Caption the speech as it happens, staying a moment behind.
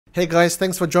Hey guys,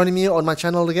 thanks for joining me on my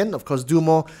channel again. Of course,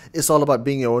 DoMore is all about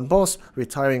being your own boss,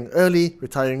 retiring early,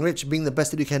 retiring rich, being the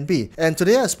best that you can be. And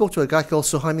today I spoke to a guy called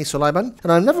Suhaimi Sulaiman,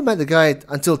 and I've never met the guy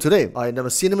until today. I had never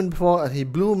seen him before, and he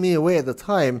blew me away at the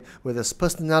time with his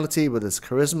personality, with his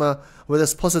charisma, with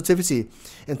his positivity.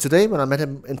 And today, when I met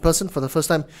him in person for the first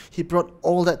time, he brought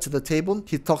all that to the table.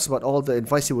 He talks about all the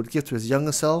advice he would give to his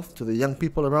younger self, to the young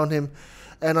people around him.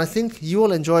 And I think you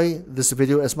will enjoy this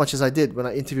video as much as I did when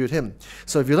I interviewed him.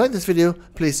 So if you like this video,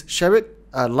 please share it,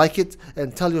 like it,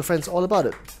 and tell your friends all about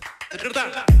it.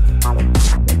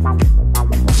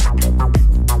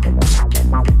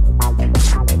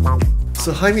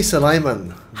 Suhaimi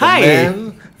Sulaiman, Hi. The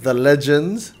man, the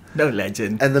legend. No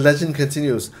legend. And the legend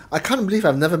continues. I can't believe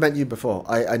I've never met you before.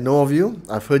 I know of you.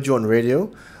 I've heard you on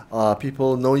radio.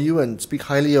 People know you and speak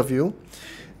highly of you.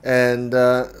 And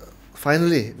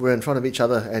finally, we're in front of each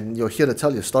other and you're here to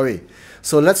tell your story.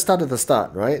 So let's start at the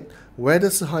start, right? Where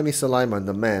does Suhaimi Sulaiman,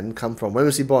 the man, come from? Where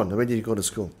was he born? Where did he go to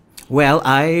school? Well,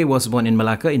 I was born in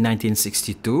Malacca in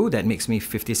 1962. That makes me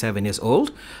 57 years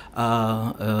old.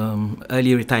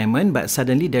 Early retirement, but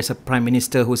suddenly there's a prime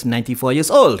minister who's 94 years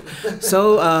old.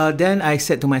 So then I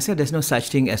said to myself, there's no such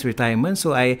thing as retirement.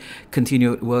 So I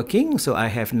continued working. So I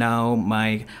have now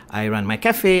I run my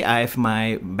cafe, I have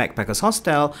my backpackers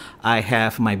hostel, I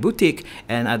have my boutique,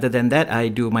 and other than that, I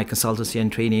do my consultancy and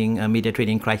training, media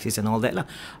training, crisis and all that.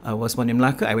 I was born in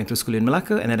Malacca, I went to school in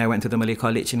Malacca, and then I went to the Malay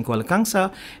College in Kuala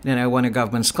Kangsar. Then I won a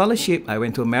government scholarship. I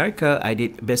went to America. I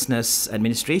did business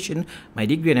administration, my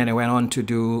degree, and then I went on to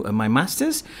do my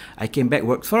master's. I came back,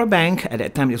 worked for a bank. At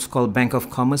that time, it was called Bank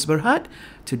of Commerce Berhad.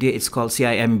 Today, it's called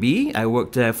CIMB. I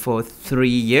worked there for 3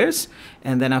 years.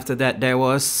 And then after that, there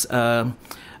was a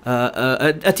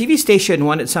TV station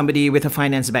wanted somebody with a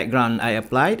finance background. I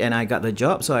applied and I got the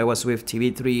job. So I was with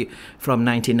TV3 from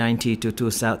 1990 to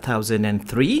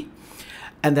 2003.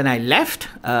 And then I left.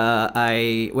 At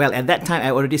that time, I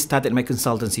already started my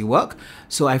consultancy work.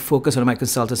 So I focused on my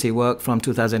consultancy work from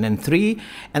 2003.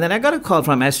 And then I got a call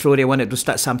from Astro. They wanted to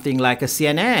start something like a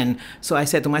CNN. So I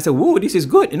said to myself, whoa, this is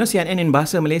good. You know, CNN in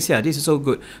Bahasa Malaysia, this is so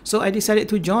good. So I decided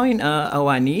to join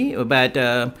Awani, but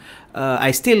I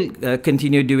still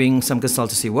continue doing some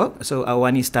consultancy work. So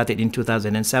Awani started in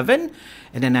 2007,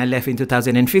 and then I left in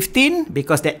 2015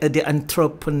 because the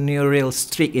entrepreneurial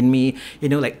streak in me, you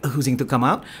know, like oozing to come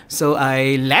out. So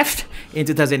I left in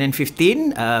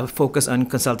 2015, focused on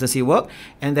consultancy work,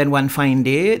 and then one fine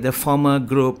day, the former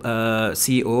group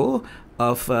CEO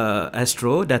of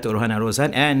Astro, Dato' Rohana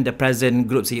Rozan, and the present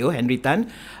group CEO, Henry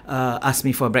Tan, asked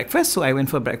me for breakfast. So I went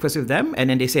for breakfast with them, and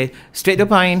then they said, straight to the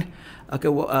point, okay,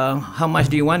 how much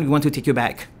do you want? We want to take you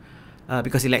back.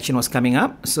 Because election was coming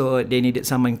up, so they needed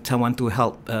someone to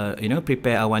help,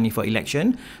 prepare Awani for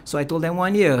election. So I told them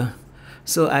 1 year.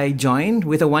 So I joined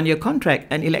with a 1-year contract,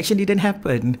 and election didn't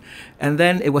happen. And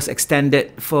then it was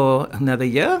extended for another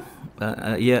year,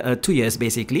 2 years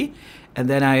basically. And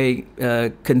then I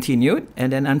continued,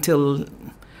 and then until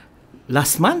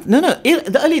last month,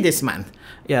 early this month.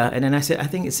 Yeah, and then I said, I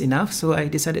think it's enough, so I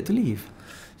decided to leave.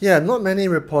 Yeah, not many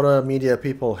reporter media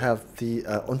people have the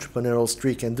entrepreneurial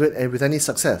streak and do it with any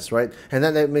success, right? And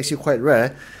that makes you quite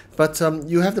rare. But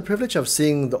you have the privilege of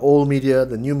seeing the old media,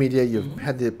 the new media. You've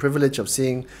had the privilege of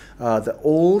seeing the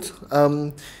old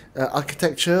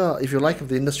architecture, if you like, of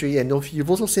the industry. And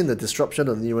you've also seen the disruption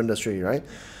of the new industry, right?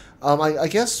 I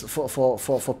guess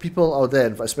for people out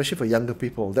there, especially for younger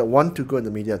people that want to go in the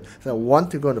media, that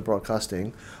want to go into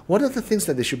broadcasting, what are the things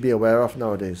that they should be aware of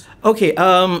nowadays? Okay,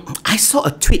 I saw a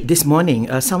tweet this morning.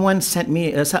 Someone sent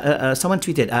me, someone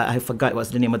tweeted, I forgot what's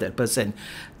the name of that person.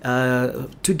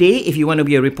 Today, if you want to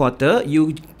be a reporter,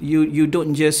 you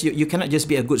cannot just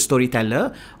be a good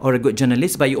storyteller or a good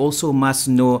journalist, but you also must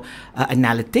know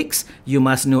analytics, you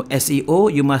must know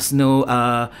SEO, you must know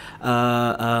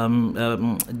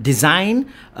design,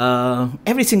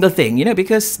 every single thing, you know,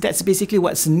 because that's basically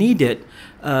what's needed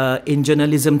in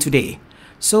journalism today.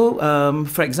 So,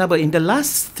 for example, in the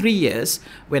last 3 years,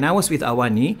 when I was with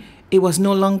Awani, it was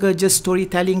no longer just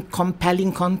storytelling,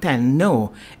 compelling content.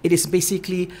 No, it is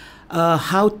basically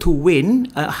how to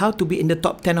win, how to be in the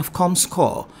top 10 of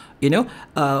ComScore. You know,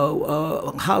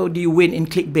 how do you win in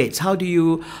clickbaits? How do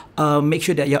you make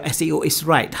sure that your SEO is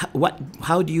right?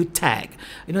 How do you tag?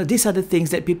 You know, these are the things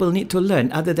that people need to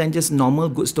learn other than just normal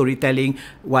good storytelling,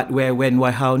 what, where, when, why,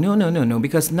 how. No.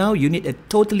 Because now you need a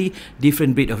totally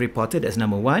different breed of reporter. That's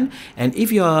number one. And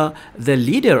if you're the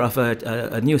leader of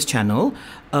a news channel,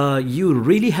 you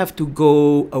really have to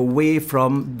go away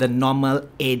from the normal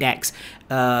ADAX.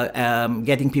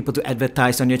 Getting people to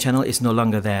advertise on your channel is no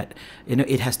longer that. You know,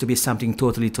 it has to be be something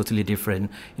totally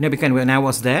different. You know, because when I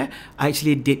was there, I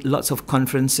actually did lots of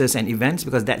conferences and events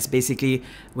because that's basically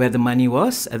where the money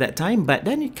was at that time. But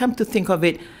then you come to think of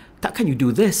it, how can you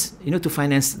do this, you know, to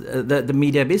finance the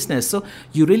media business? So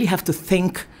you really have to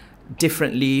think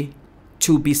differently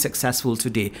to be successful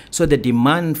today. So the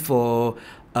demand for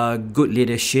good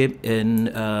leadership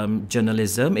in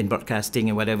journalism, in broadcasting,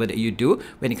 and whatever that you do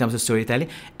when it comes to storytelling,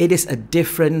 it is a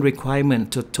different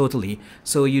requirement totally.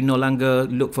 So you no longer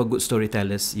look for good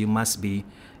storytellers. You must be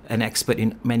an expert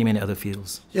in many other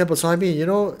fields. Yeah, but Suhaimi, you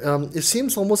know, it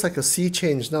seems almost like a sea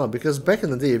change now, because back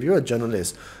in the day, if you're a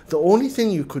journalist, the only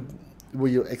thing you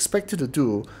expected to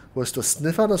do was to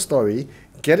sniff out a story,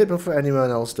 get it before anyone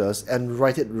else does, and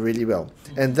write it really well.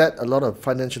 And that a lot of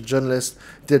financial journalists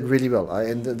did really well,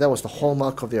 and that was the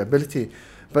hallmark of their ability.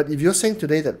 But if you're saying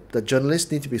today that the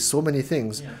journalists need to be so many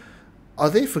things, are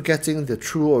they forgetting the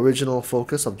true original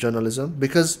focus of journalism?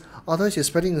 Because otherwise you're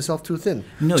spreading yourself too thin.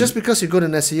 No, just because you're good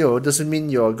in SEO doesn't mean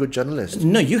you're a good journalist.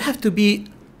 No, you have to be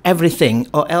everything,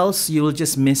 or else you'll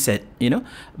just miss it, you know.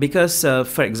 Because,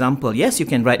 for example, yes, you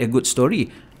can write a good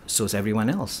story, so is everyone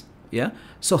else. Yeah.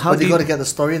 So how? But you got to get the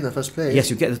story in the first place.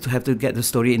 Yes, you have to get the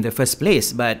story in the first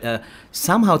place. But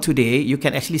somehow today you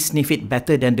can actually sniff it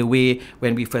better than the way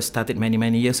when we first started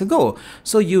many years ago.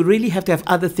 So you really have to have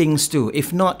other things too.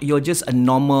 If not, you're just a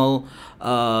normal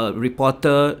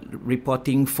reporter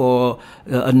reporting for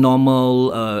a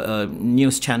normal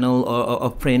news channel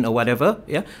or print or whatever.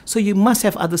 Yeah. So you must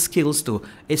have other skills too.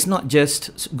 It's not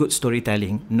just good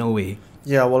storytelling. No way.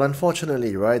 Yeah, well,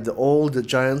 unfortunately, right, the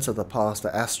giants of the past, the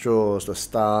Astros, the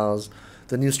Stars,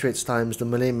 the New Straits Times, the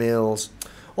Malay Mails,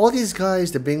 all these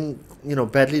guys, they're being, you know,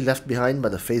 badly left behind by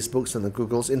the Facebooks and the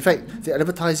Googles. In fact, the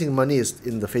advertising money is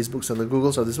in the Facebooks and the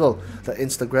Googles of this world, the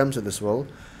Instagrams of this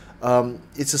world.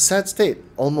 It's a sad state,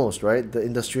 almost, right, the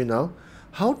industry now.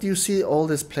 How do you see all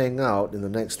this playing out in the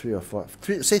next 3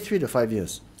 to 5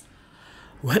 years?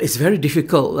 Well, it's very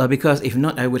difficult because if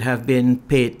not, I would have been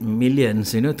paid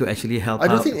millions, you know, to actually help out.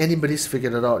 I don't think anybody's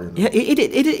figured it out. You know? Yeah,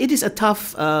 it is a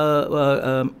tough.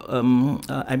 I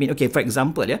mean, okay, for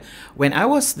example, yeah, when I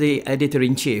was the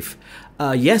editor-in-chief,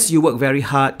 yes, you work very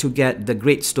hard to get the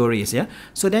great stories, yeah.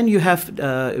 So then you have,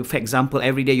 for example,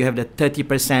 every day you have the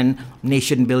 30%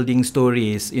 nation-building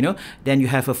stories, you know. Then you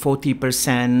have a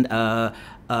 40%.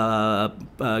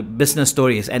 Business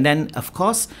stories, and then of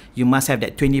course you must have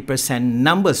that 20%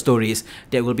 number stories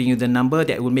that will bring you the number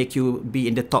that will make you be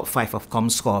in the top 5 of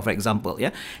ComScore, for example.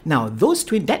 Yeah. Now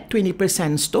that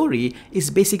 20% story is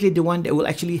basically the one that will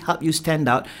actually help you stand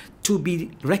out to be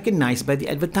recognized by the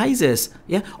advertisers.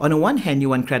 Yeah. On the one hand, you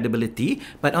want credibility,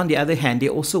 but on the other hand, they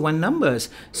also want numbers.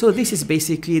 So this is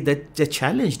basically the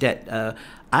challenge that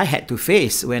I had to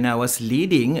face when I was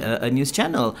leading a news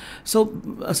channel. So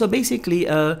basically,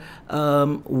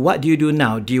 what do you do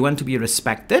now? Do you want to be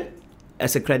respected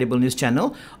as a credible news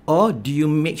channel, or do you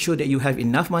make sure that you have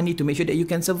enough money to make sure that you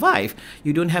can survive?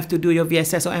 You don't have to do your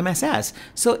VSS or MSS.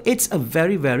 So it's a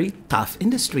very tough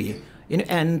industry. You know,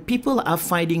 and people are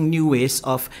finding new ways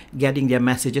of getting their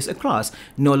messages across.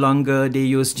 No longer they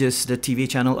use just the TV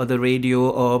channel or the radio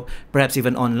or perhaps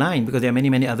even online, because there are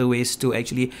many other ways to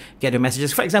actually get the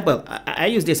messages. For example, I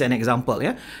use this as an example.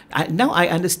 Yeah, now I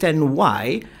understand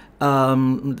why.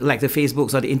 Like the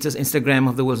Facebooks or the Instagram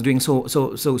of the world is doing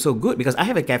so good, because I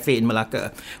have a cafe in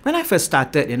Malacca. When I first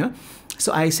started, you know,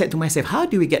 so I said to myself, how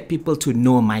do we get people to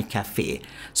know my cafe?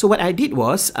 So what I did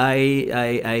was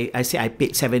I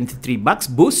paid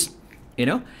 $73 boost, you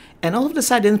know, and all of a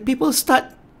sudden people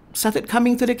started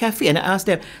coming to the cafe, and I asked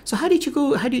them, so how did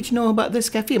you know about this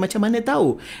cafe? Macam mana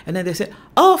tahu? And then they said,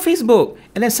 oh, Facebook.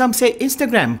 And then some say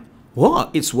Instagram.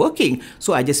 Wow, it's working.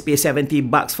 So I just pay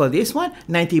 $70 for this one,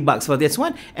 $90 for this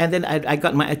one, and then I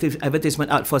got my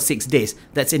advertisement out for 6 days.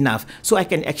 That's enough. So I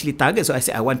can actually target. So I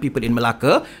say I want people in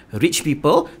Malacca, rich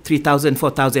people, 3,000,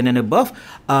 4,000 and above.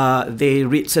 They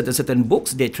read certain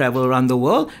books. They travel around the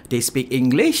world. They speak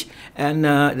English, and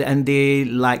they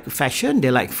like fashion.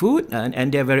 They like food,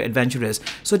 and they're very adventurous.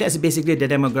 So that's basically the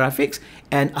demographics,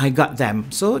 and I got them.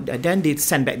 So then they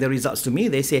send back the results to me.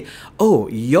 They say, oh,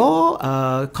 your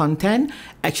content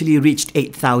actually reached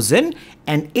 8,000,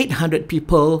 and 800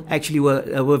 people actually were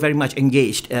very much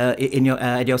engaged in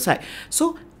at your site.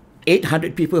 So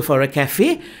 800 people for a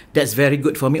cafe, that's very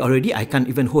good for me already. I can't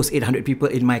even host 800 people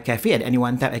in my cafe. At any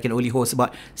one time, I can only host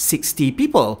about 60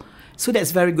 people. So that's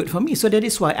very good for me. So that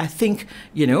is why I think,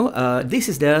 you know, this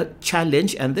is the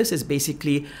challenge, and this is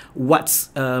basically this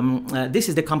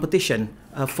is the competition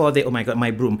for the, oh my God, my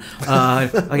broom.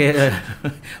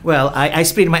 Well, I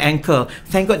sprained my ankle.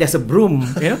 Thank God there's a broom,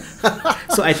 you know.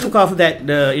 So I took off that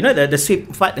the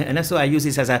sweep part, and so I use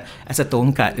this as a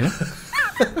tongkat. You know,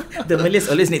 the Malays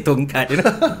always need tongkat. You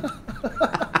know.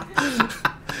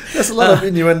 There's a lot of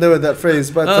innuendo with that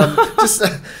phrase, but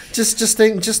just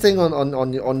staying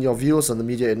on your views on the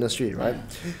media industry, right?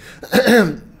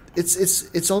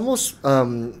 It's almost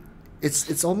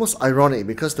it's almost ironic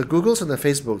because the Googles and the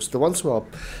Facebooks, the ones who are,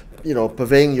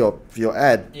 purveying your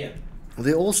ad,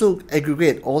 they also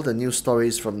aggregate all the news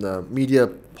stories from the media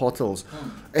portals,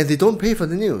 and they don't pay for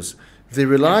the news. They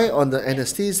rely on the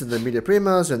NSTs and the media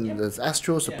primas and the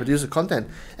Astros to produce the content,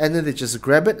 and then they just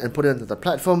grab it and put it into the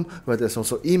platform where there's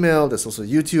also email, there's also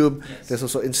YouTube, there's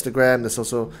also Instagram, there's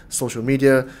also social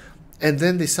media, and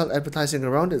then they sell advertising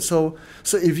around it. So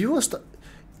if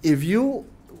you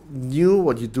knew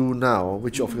what you do now,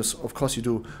 which of course you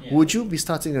do, would you be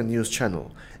starting a news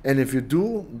channel? And if you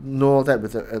do know all that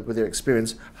with your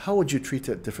experience, how would you treat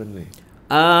it differently?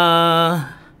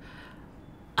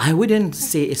 I wouldn't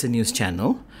say it's a news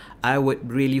channel. I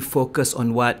would really focus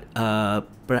on what I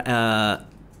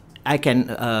can.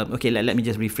 Let me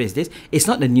just rephrase this. It's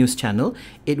not a news channel.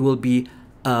 It will be.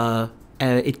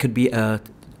 It could be a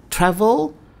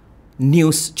travel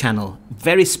news channel.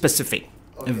 Very specific.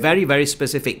 Okay. Very, very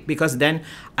specific. Because then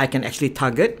I can actually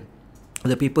target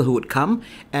the people who would come,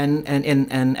 and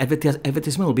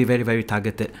advertisement will be very, very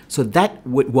targeted. So that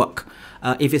would work.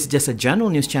 If it's just a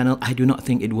general news channel, I do not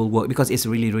think it will work because it's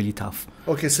really, really tough.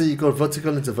 Okay, so you go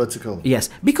vertical into vertical. Yes,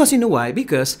 because you know why?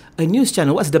 Because a news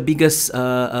channel, what's the biggest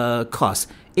cost?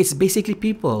 It's basically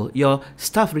people. Your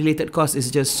staff-related cost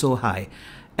is just so high.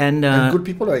 And good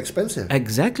people are expensive.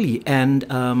 Exactly. And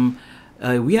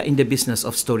we are in the business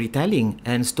of storytelling,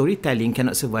 and storytelling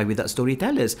cannot survive without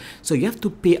storytellers. So you have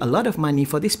to pay a lot of money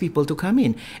for these people to come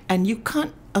in, and you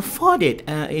can't afford it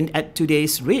at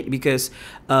today's rate because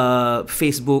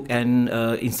Facebook and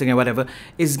Instagram, whatever,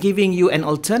 is giving you an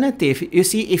alternative. You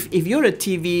see, if you're a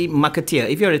TV marketeer,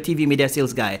 if you're a TV media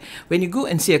sales guy, when you go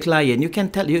and see a client, you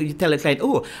can tell you tell a client,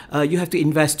 you have to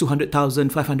invest 200,000,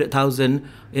 500,000,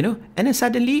 and then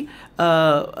suddenly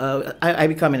I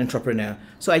become an entrepreneur.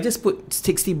 So I just put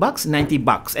 $60,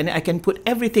 $90, and I can put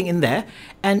everything in there,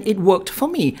 and it worked for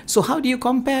me. So how do you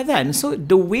compare that? So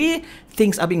the way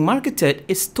things are being marketed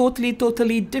is totally,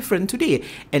 totally different today.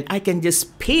 And I can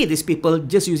just pay these people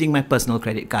just using my personal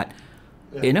credit card.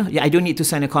 I don't need to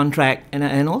sign a contract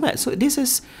and all that. So this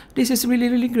is really,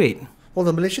 really great. Well,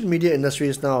 the Malaysian media industry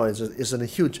is in a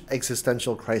huge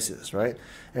existential crisis, right?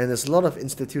 And there's a lot of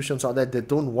institutions out there that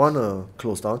don't want to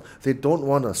close down. They don't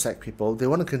want to sack people. They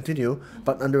want to continue,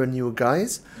 but under a new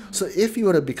guise. So if you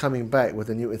were to be coming back with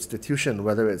a new institution,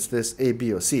 whether it's this A,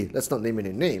 B, or C, let's not name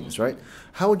any names, right?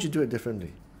 How would you do it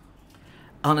differently?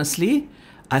 Honestly,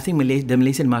 I think the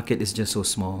Malaysian market is just so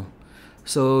small.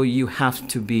 So you have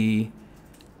to be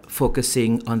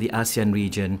focusing on the ASEAN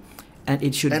region. And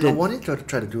it should. And Awani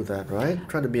try to do that, right?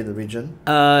 Try to be in the region.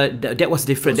 That was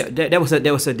different. That was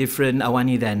a different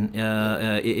Awani then.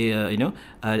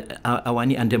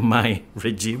 Awani under my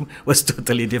regime was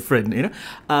totally different.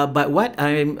 But what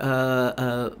I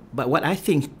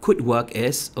think could work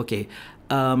is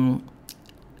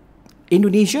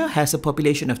Indonesia has a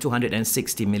population of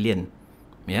 260 million.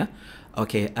 Yeah.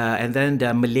 Okay, and then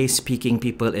there are Malay-speaking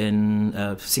people in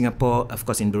Singapore, of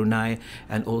course in Brunei,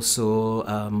 and also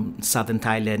southern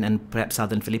Thailand and perhaps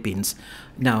southern Philippines.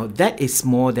 Now, that is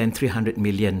more than 300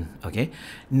 million, okay?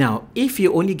 Now, if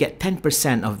you only get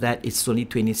 10% of that, it's only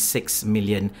 26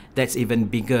 million. That's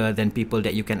even bigger than people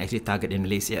that you can actually target in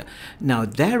Malaysia. Now,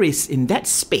 in that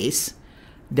space,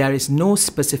 there is no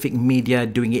specific media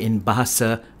doing it in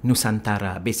Bahasa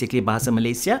Nusantara, basically Bahasa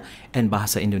Malaysia and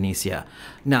Bahasa Indonesia.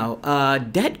 Now,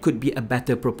 that could be a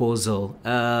better proposal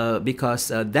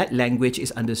because that language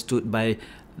is understood by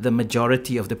the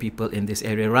majority of the people in this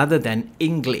area rather than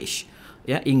English.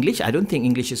 Yeah, English, I don't think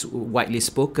English is widely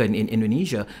spoken in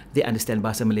Indonesia. They understand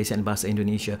Bahasa Malaysia and Bahasa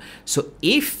Indonesia. So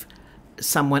if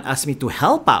someone asked me to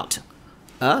help out,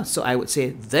 so I would say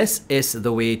this is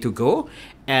the way to go.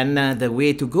 And the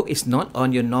way to go is not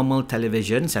on your normal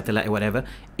television, satellite, or whatever.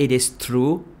 It is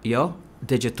through your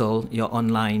digital, your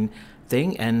online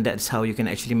thing, and that's how you can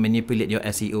actually manipulate your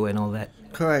SEO and all that.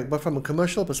 Correct, but from a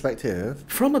commercial perspective?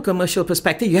 From a commercial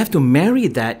perspective, you have to marry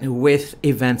that with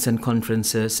events and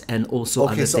conferences and also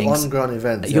other things. Okay, so on-ground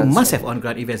events. You must have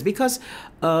on-ground events because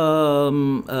the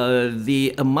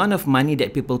amount of money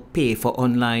that people pay for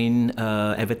online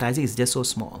advertising is just so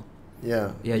small.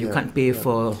 Yeah, you can't pay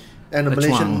for... And a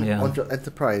Malaysian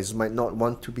enterprise might not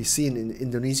want to be seen in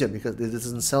Indonesia because it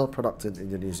doesn't sell products in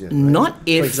Indonesia. Right? Not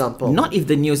if, for example, not if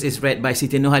the news is read by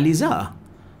Siti Nurhaliza,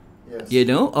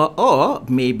 or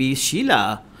maybe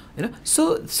Sheila,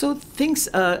 So things.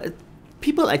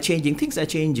 People are changing, things are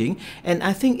changing, and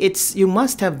I think you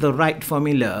must have the right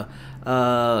formula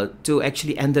to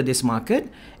actually enter this market,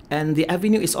 and the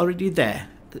avenue is already there.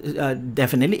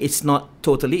 Definitely, it's not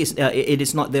totally. It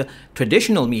is not the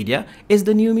traditional media. It's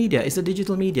the new media. It's the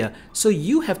digital media. So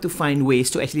you have to find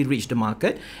ways to actually reach the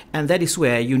market, and that is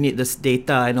where you need this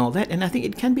data and all that. And I think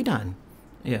it can be done.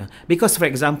 Yeah, because for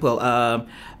example,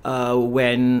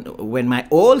 when my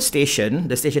old station,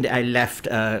 the station that I left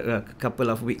a couple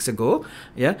of weeks ago,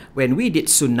 yeah, when we did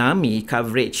tsunami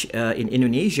coverage in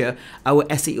Indonesia, our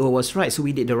SEO was right, so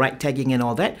we did the right tagging and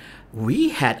all that. We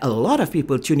had a lot of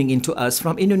people tuning into us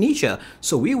from Indonesia,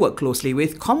 so we worked closely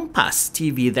with Kompas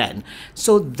TV then.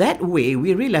 So that way,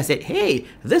 we realized that hey,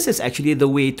 this is actually the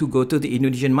way to go to the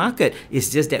Indonesian market.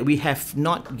 It's just that we have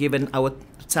not given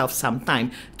ourselves some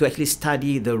time to actually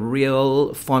study the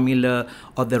real formula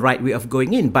or the right way of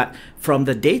going in. But from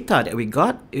the data that we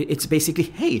got, it's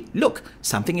basically, hey, look,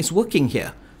 something is working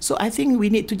here. So I think we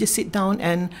need to just sit down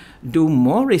and do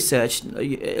more research.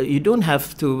 You don't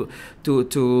have to.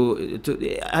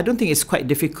 I don't think it's quite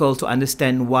difficult to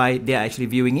understand why they are actually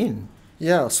viewing in.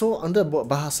 Yeah. So under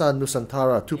Bahasa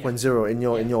Nusantara 2.0 in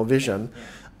your vision.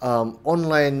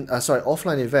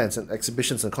 Offline events and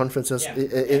exhibitions and conferences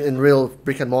in real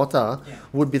brick and mortar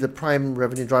would be the prime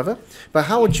revenue driver. But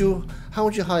how would you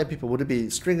hire people? Would it be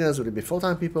stringers? Would it be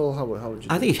full-time people? How would you?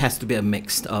 I think it has to be a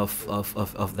mix of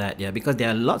that, because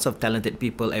there are lots of talented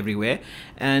people everywhere,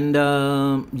 and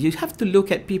you have to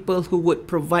look at people who would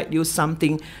provide you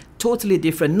something totally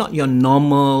different, not your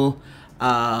normal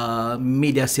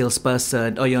media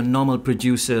salesperson or your normal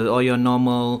producer or your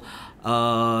normal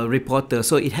reporter.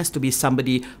 So it has to be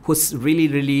somebody who's really,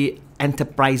 really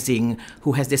enterprising,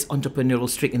 who has this entrepreneurial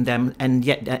streak in them, and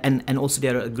yet and also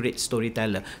they're a great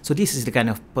storyteller. So this is the kind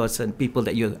of people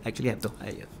that you actually have to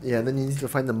hire. Yeah, and then you need to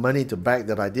find the money to back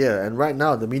that idea. And right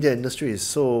now, the media industry is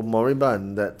so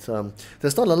moribund that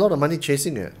there's not a lot of money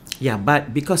chasing it. Yeah,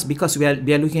 but because we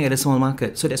are looking at a small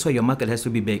market, so that's why your market has to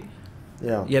be big.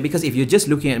 Yeah, because if you're just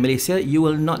looking at Malaysia, you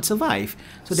will not survive.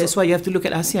 So that's why you have to look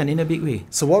at ASEAN in a big way.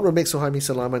 So what would make Suhaimi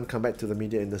Sulaiman come back to the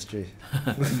media industry?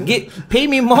 Pay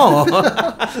me more.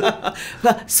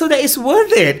 So that it's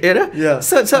worth it, Yeah.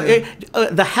 So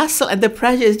the hassle and the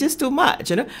pressure is just too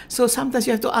much, So sometimes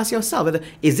you have to ask yourself,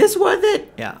 is this worth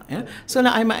it? Yeah. So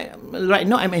now right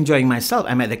now I'm enjoying myself.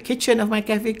 I'm at the kitchen of my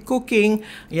cafe cooking.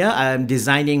 Yeah, I'm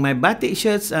designing my batik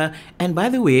shirts. And by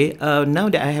the way, now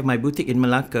that I have my boutique in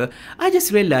Malacca, I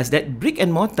just realized that brick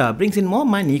and mortar brings in more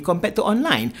money compared to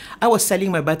online. I was selling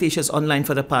my batik shirts online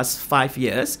for the past 5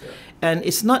 years, and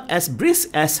it's not as brisk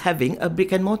as having a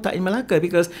brick and mortar in Malacca,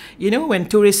 because when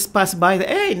tourists pass by,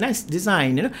 hey, nice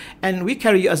design, and we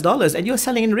carry US dollars, and you're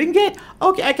selling in ringgit.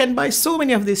 Okay, I can buy so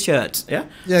many of these shirts. Yeah.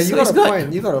 You got a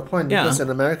point. You got a point, because in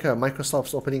America,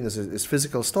 Microsoft's opening is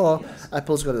physical store. Yes.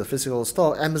 Apple's got a physical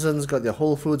store. Amazon's got their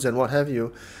Whole Foods and what have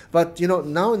you. But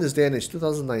now in this day and age,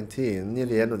 2019, near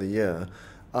the end of the year,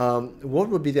 what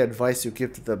would be the advice you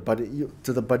give to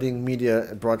the budding media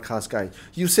and broadcast guy?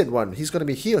 You said one.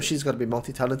 He or she's got to be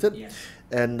multi-talented,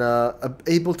 and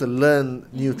able to learn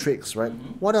new tricks, right?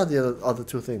 What are the other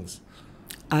two things?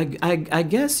 I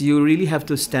guess you really have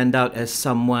to stand out as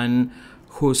someone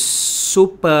who's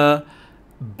super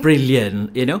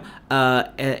brilliant,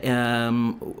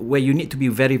 where you need to be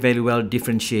very, very well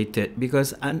differentiated,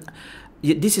 because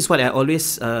this is what I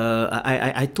always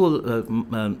I told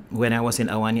when I was in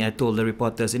Awani, I told the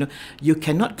reporters, you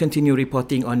cannot continue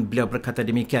reporting on beliau berkata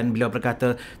demikian, beliau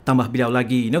berkata tambah beliau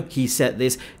lagi, he said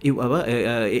this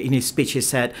in his speech. He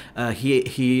said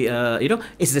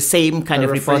it's the same kind of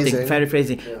reporting,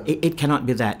 paraphrasing. It cannot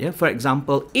be that. For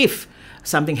example, if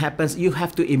something happens, you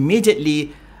have to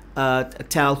immediately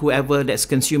tell whoever that's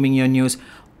consuming your news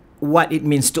what it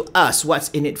means to us, what's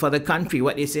in it for the country,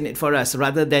 what is in it for us,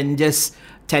 rather than just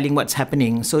telling what's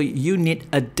happening. So you need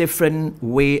a different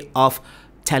way of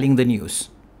telling the news.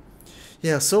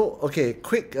 Yeah, so, okay,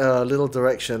 quick little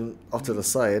direction off to the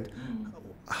side.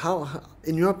 How,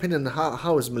 in your opinion,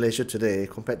 how is Malaysia today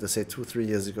compared to, say, 2-3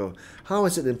 years ago? How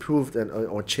has it improved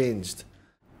or changed?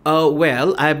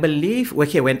 Well, I believe,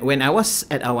 when I was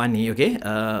at Awani,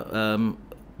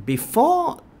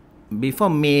 before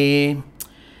May,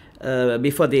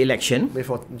 before the election,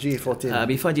 before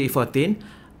G14,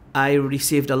 I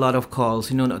received a lot of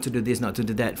calls, not to do this, not to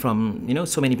do that, from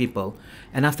so many people.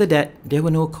 And after that, there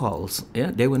were no calls.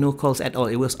 There were no calls at all.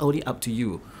 It was only up to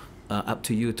you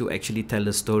to actually tell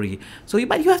the story. So,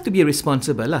 but you have to be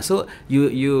responsible, So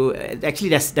you actually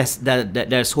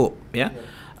there's hope.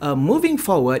 Moving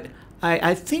forward,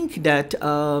 I think that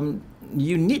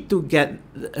you need to get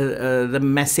the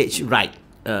message right.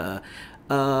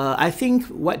 I think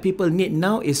what people need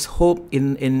now is hope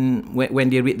in when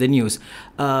they read the news.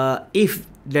 If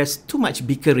there's too much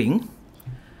bickering,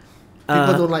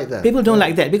 people don't like that. People don't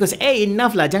like that because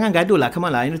enough lah, jangan gaduh lah, come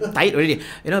on lah, tired already.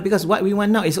 Because what we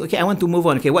want now is okay. I want to move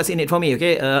on. Okay, what's in it for me?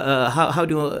 Okay,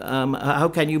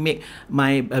 how can you make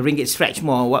my ringgit stretch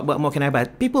more? What more can I buy?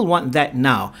 People want that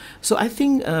now. So I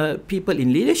think people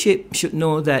in leadership should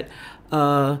know that.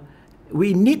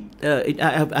 We need.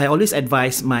 I always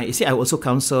advise I also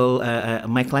counsel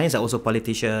my clients are also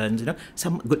politicians.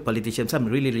 Some good politicians,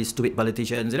 some really really stupid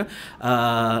politicians.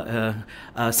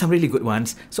 Some really good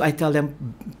ones. So I tell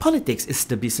them, politics is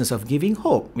the business of giving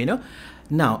hope.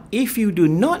 Now, if you do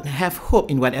not have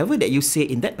hope in whatever that you say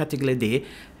in that particular day,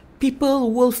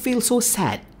 people will feel so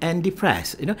sad and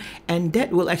depressed, and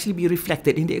that will actually be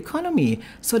reflected in the economy.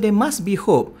 So there must be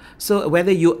hope. So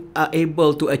whether you are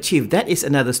able to achieve that is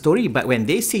another story, but when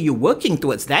they see you working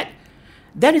towards that,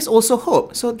 that is also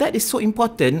hope. So that is so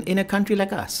important in a country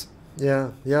like us.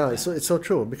 Yeah, it's so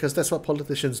true, because that's what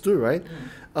politicians do, right?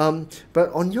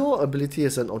 But on your ability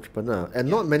as an entrepreneur, and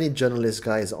not many journalist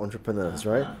guys are entrepreneurs,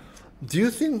 right? Do you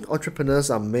think entrepreneurs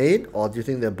are made, or do you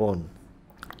think they're born?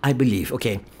 I believe,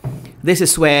 okay, this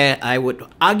is where I would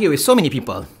argue with so many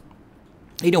people.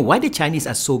 Why the Chinese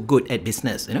are so good at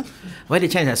business, Why the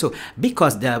Chinese are so...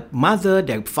 Because their mother,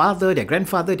 their father, their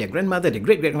grandfather, their grandmother, their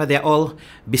great-grandmother, they're all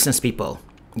business people,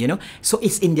 So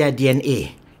it's in their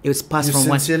DNA. It was passed from one...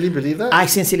 You sincerely believe that? I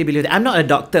sincerely believe that. I'm not a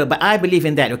doctor, but I believe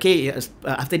in that, okay?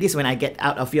 After this, when I get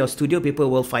out of your studio,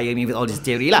 people will fire me with all this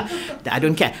theory lah. I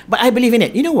don't care. But I believe in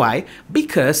it. You know why?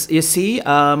 Because, you see,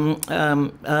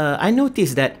 I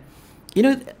noticed that,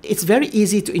 it's very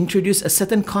easy to introduce a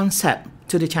certain concept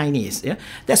to the Chinese. Yeah?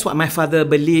 That's what my father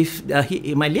believed.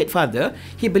 My late father,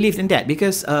 he believed in that,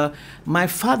 because my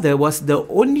father was the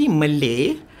only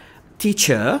Malay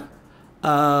teacher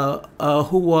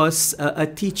who was a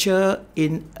teacher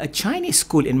in a Chinese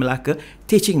school in Malacca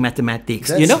teaching mathematics.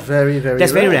 That's very, very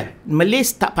That's rare. very rare.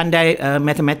 Malays tak pandai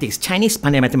mathematics. Chinese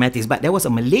pandai mathematics. But there was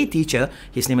a Malay teacher,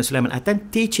 his name is Sulaiman,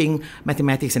 teaching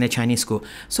mathematics in a Chinese school.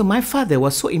 So my father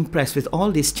was so impressed with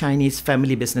all these Chinese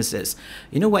family businesses.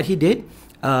 You know what he did?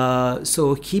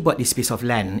 So he bought this piece of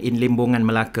land in Limbongan,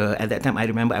 Malacca. At that time, I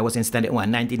remember I was in Standard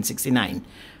 1, 1969.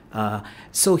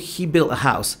 So he built a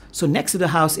house. So next to the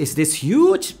house is this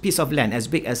huge piece of land as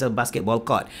big as a basketball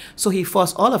court. So he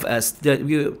forced all of us,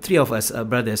 three of us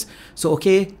brothers. So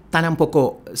okay, tanam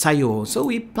pokok sayur. So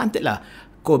we planted lah.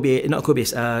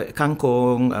 Kangkong,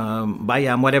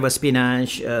 bayam, whatever,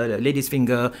 spinach, lady's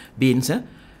finger, beans.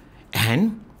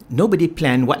 And nobody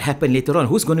planned what happened later on.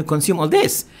 Who's going to consume all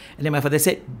this? And then my father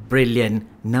said, brilliant.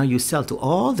 Now you sell to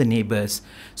all the neighbors.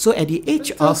 So at the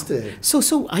age Fantastic. of...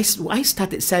 So I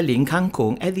started selling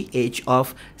kangkong at the age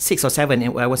of 6 or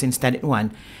 7. I was in Standard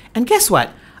 1. And guess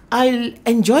what? I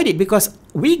enjoyed it because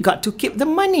we got to keep the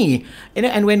money.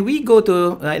 And when we go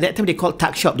to... at that time they called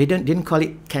tuck shop. They didn't call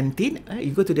it canteen.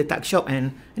 You go to the tuck shop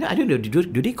and... I don't know,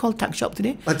 do they call tuck shop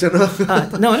today? I don't know.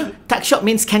 No, tuck shop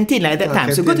means canteen at that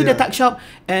time. Canteen, so go to the tuck shop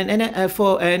and I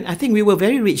think we were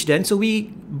very rich then. So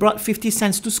we brought 50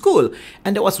 cents to school.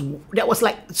 And that was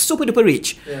like super duper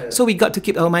rich. Yeah. So we got to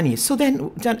keep our money. So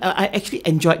then I actually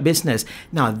enjoyed business.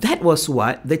 Now that was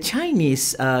what the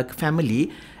Chinese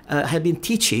family had been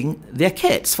teaching their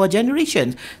kids for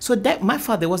generations. So that my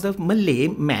father was the Malay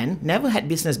man, never had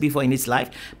business before in his life,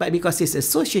 but because he's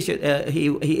associated,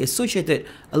 he associated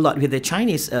a lot with the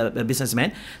Chinese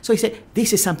businessmen. So he said,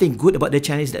 this is something good about the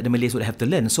Chinese that the Malays would have to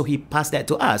learn. So he passed that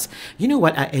to us. You know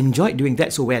what? I enjoyed doing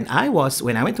that. So when I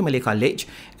went to Malay College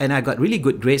and I got really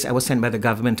good grades, I was sent by the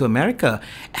government to America,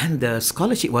 and the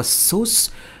scholarship was so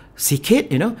sikit,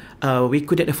 we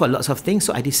couldn't afford lots of things.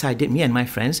 So I decided, me and my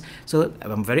friends, so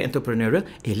I'm very entrepreneurial,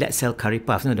 let's sell curry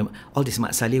puffs. All this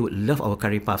Mak Saleh would love our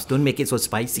curry puffs. Don't make it so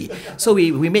spicy. So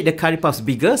we made the curry puffs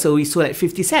bigger, so we sold at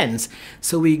 50 cents.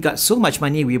 So we got so much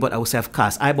money, we bought ourselves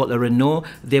cars. I bought a Renault,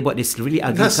 they bought this really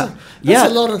ugly car. That's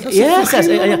a lot of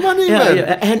money,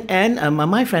 man. And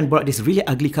my friend bought this really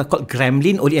ugly car called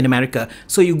Gremlin, only in America.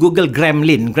 So you Google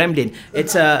Gremlin.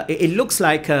 It's it looks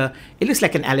like an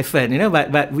elephant,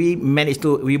 but we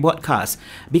bought cars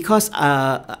because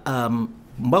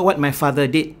what my father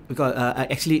did, because I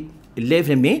actually lived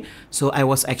in me, so I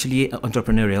was actually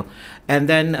entrepreneurial. And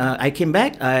then I came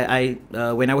back. I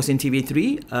when I was in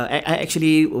TV3, I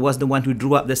actually was the one who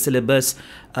drew up the syllabus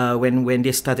when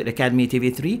they started Academy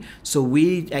TV3. So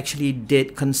we actually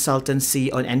did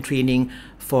consultancy and training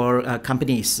for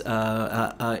companies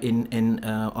that's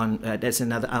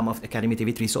another arm of Academy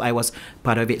TV3. So I was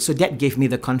part of it. So that gave me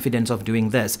the confidence of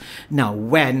doing this. Now,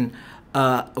 when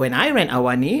when I ran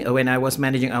Awani, when I was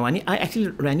managing Awani, I actually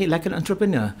ran it like an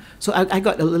entrepreneur. So I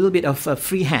got a little bit of a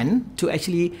free hand to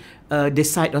actually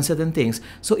decide on certain things.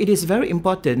 So it is very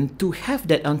important to have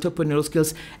that entrepreneurial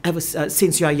skills ever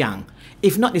since you are young.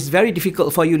 If not, it's very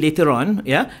difficult for you later on.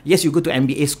 Yeah, yes, you go to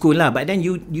MBA school lah, but then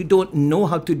you don't know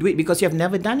how to do it because you have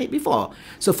never done it before.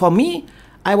 So for me,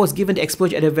 I was given the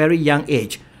exposure at a very young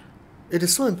age. It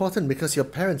is so important because your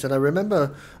parents, and I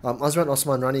remember Azran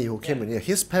Osman Rani, who came in here,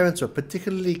 his parents were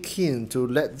particularly keen to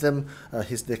let them,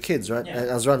 their kids, right? Yeah. And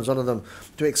Azran was one of them,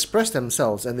 to express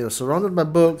themselves, and they were surrounded by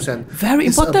books, and Very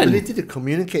his important. ability to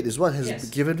communicate is what has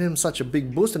given him such a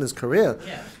big boost in his career.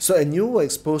 Yeah. So, and you were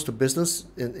exposed to business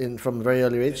from a very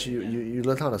early age. You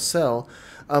learned how to sell,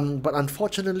 but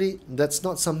unfortunately, that's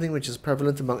not something which is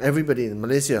prevalent among everybody in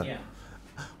Malaysia. Yeah.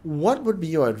 What would be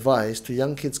your advice to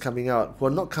young kids coming out who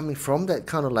are not coming from that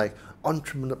kind of like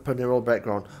entrepreneurial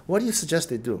background? What do you suggest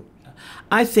they do?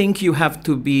 I think you have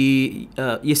to be.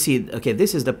 You see, okay,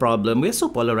 this is the problem. We're so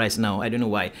polarized now. I don't know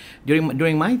why.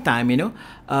 During my time,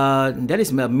 that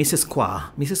is Mrs.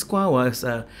 Kwa. Mrs. Kwa was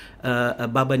a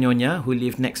Baba Nyonya who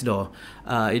lived next door.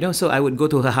 So I would go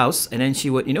to her house, and then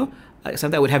she would,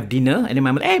 sometimes I would have dinner, and then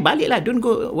my mother, hey, balik lah, don't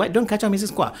kacau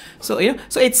Mrs. Kwa. So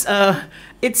so it's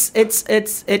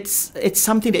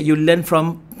something that you learn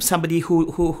from somebody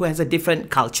who has a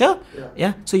different culture.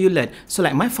 Yeah. So you learn. So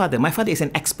like my father is an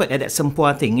expert at that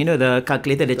sempua thing. The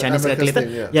calculator, the Chinese calculator.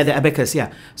 Thing, yeah, the abacus. Yeah.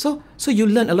 So you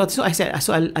learn a lot. So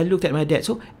I looked at my dad.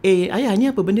 So ayah, ni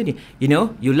apa benda ni?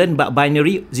 You learn about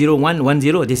binary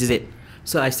 0110. This is it.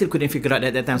 So I still couldn't figure out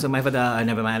at that time. So my father,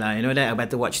 never mind lah. That I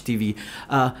better watch TV.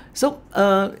 So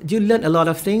you learn a lot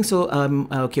of things. So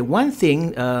one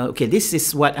thing. This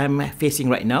is what I'm facing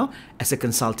right now as a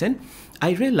consultant.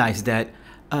 I realized that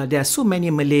there are so many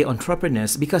Malay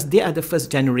entrepreneurs because they are the first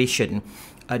generation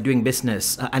doing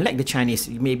business. Unlike the Chinese,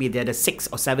 maybe they're the 6th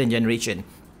or 7th generation.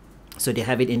 So they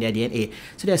have it in their DNA.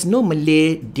 So there's no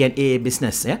Malay DNA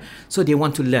business. Yeah. So they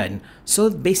want to learn. So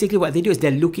basically, what they do is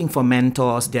they're looking for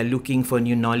mentors. They're looking for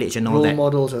new knowledge and all Role that.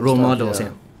 models and Role stuff, models.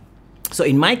 Yeah. So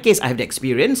in my case, I have the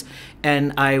experience,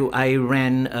 and I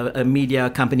ran a media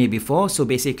company before. So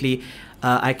basically,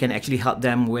 I can actually help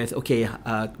them with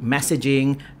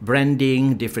messaging,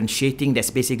 branding, differentiating.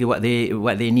 That's basically what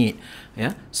they need.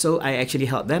 Yeah. So I actually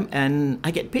help them, and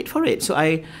I get paid for it. So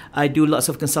I do lots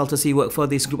of consultancy work for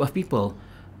this group of people.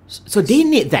 So they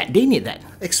need that.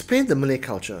 Explain the Malay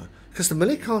culture, because the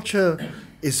Malay culture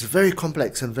is very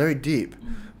complex and very deep,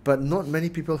 but not many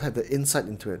people have the insight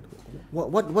into it.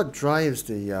 What drives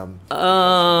the?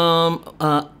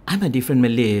 I'm a different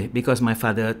Malay because my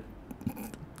father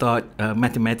taught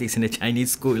mathematics in a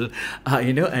Chinese school,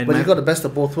 And but you got the best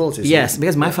of both worlds. Yes,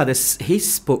 because my father he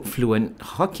spoke fluent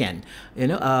Hokkien.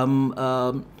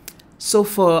 So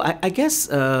for I guess.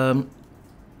 Mahatma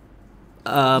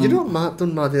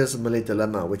Mahathir's Malay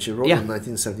Dilemma, which he wrote in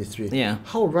 1973. Yeah.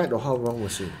 How right or how wrong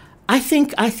was he? I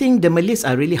think the Malays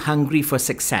are really hungry for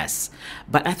success,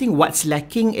 but I think what's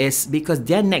lacking is because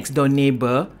their next door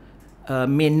neighbor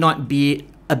may not be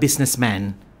a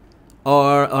businessman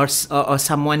or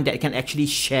someone that can actually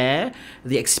share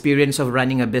the experience of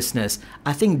running a business.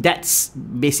 I think that's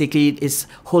basically is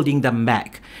holding them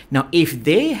back. Now, if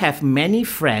they have many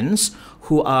friends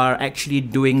who are actually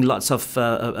doing lots of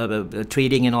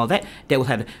trading and all that, they will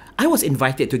have. I was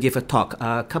invited to give a talk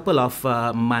a couple of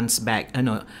months back.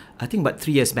 I think about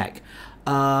 3 years back,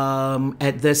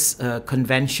 at this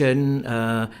convention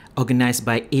organized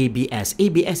by ABS.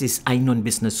 ABS is Ainun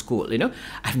Business School.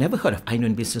 I've never heard of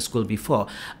Ainun Business School before.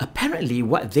 Apparently,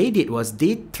 what they did was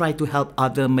they tried to help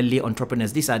other Malay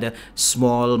entrepreneurs. These are the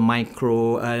small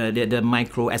micro, the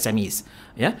micro SMEs.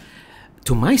 Yeah.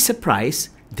 To my surprise,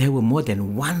 there were more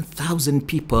than 1,000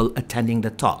 people attending the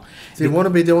talk. They want to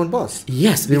be their own boss.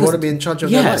 Yes. They want to be in charge of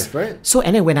their life, right? So,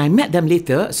 and then when I met them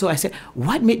later, so I said,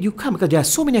 what made you come? Because there are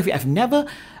so many of you. I've never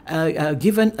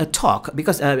given a talk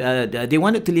because they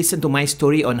wanted to listen to my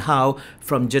story on how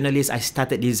from journalist I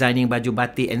started designing baju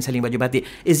batik and selling baju batik.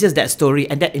 It's just that story,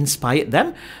 and that inspired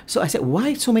them. So I said,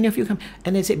 why so many of you come?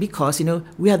 And they said, because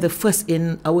we are the first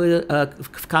in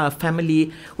our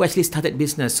family who actually started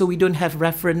business. So we don't have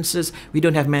references, we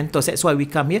don't have mentors. That's why we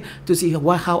come here to see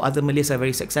how other Malays are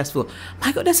very successful.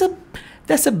 My God,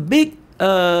 that's a big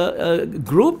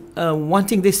group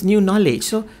wanting this new knowledge.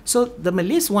 So the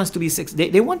Malays wants to be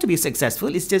they want to be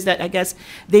successful. It's just that I guess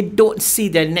they don't see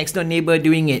their next door neighbor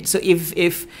doing it. So if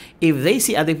they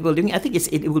see other people doing it, I think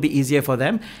it will be easier for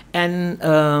them. And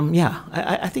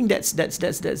I think that's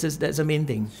the main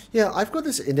thing. Yeah, I've got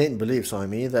this innate belief,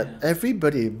 Suhaimi, that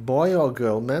everybody, boy or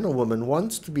girl, man or woman,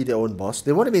 wants to be their own boss.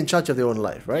 They want to be in charge of their own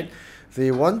life, right?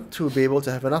 They want to be able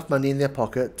to have enough money in their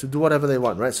pocket to do whatever they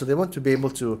want, right? So they want to be able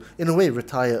to, in a way,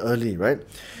 retire early, right?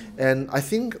 And I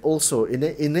think also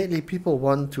innately people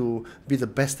want to be the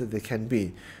best that they can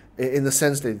be. In the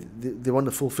sense they want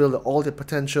to fulfill all their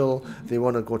potential, they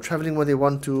want to go traveling when they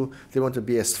want to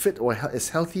be as fit or as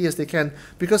healthy as they can,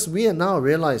 because we are now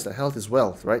realize that health is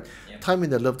wealth, right? Yep. Time with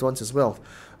their loved ones is wealth,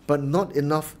 but not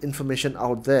enough information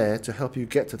out there to help you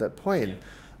get to that point.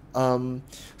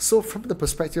 So from the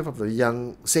perspective of the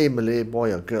young, say, Malay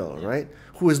boy or girl, right,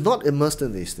 who is not immersed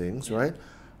in these things, right,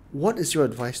 what is your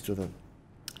advice to them?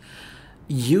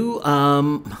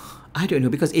 I don't know,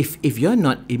 because if you're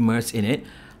not immersed in it,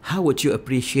 how would you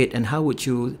appreciate and how would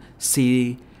you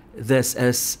see this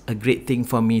as a great thing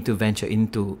for me to venture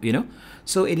into, you know?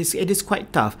 So it is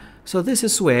quite tough. So this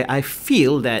is where I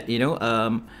feel that, you know,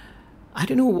 I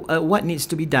don't know what needs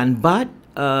to be done, but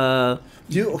my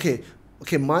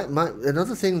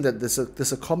another thing that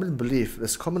there's a common belief,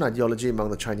 there's common ideology among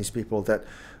the Chinese people that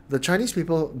the Chinese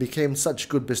people became such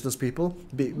good business people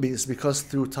because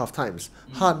through tough times,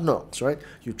 hard knocks, right?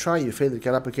 You try, you fail, you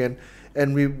get up again.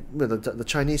 And the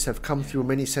Chinese have come through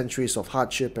many centuries of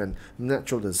hardship and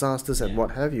natural disasters and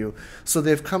what have you. So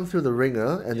they've come through the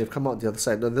ringer and they've come out the other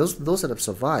side. And those that have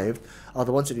survived are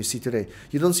the ones that you see today.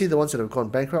 You don't see the ones that have gone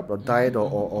bankrupt or died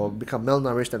or become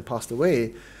malnourished and passed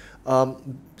away.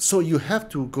 So you have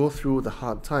to go through the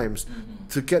hard times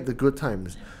to get the good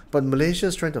times. But Malaysia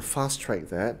is trying to fast track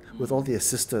that with all the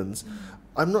assistance.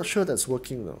 I'm not sure that's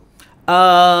working though.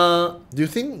 Do you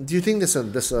think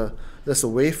there's a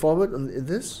way forward in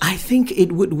this? I think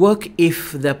it would work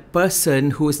if the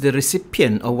person who is the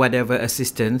recipient or whatever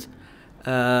assistance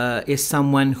is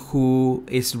someone who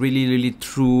is really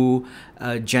true,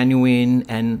 genuine,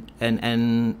 and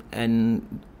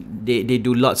they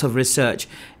do lots of research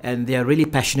and they are really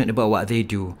passionate about what they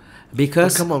do.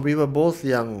 Because come on, we were both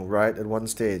young, right? At one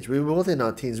stage, we were both in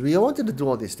our teens. We wanted to do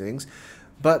all these things,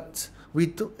 but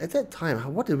at that time,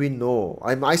 what did we know?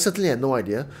 I certainly had no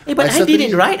idea. Hey, but I did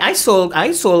it right. I sold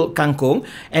kangkong,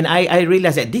 and I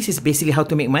realized that this is basically how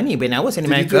to make money. When I was in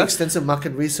America, did you do extensive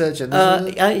market research and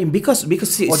because or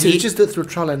did you just do it through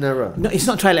trial and error? No, it's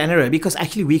not trial and error, because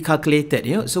actually we calculated,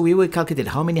 you know. So we calculated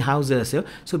how many houses, you know.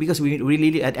 So because we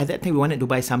really at that time we wanted to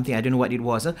buy something, I don't know what it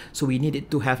was, so we needed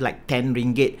to have like 10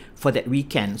 ringgit for that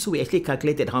weekend. So we actually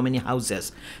calculated how many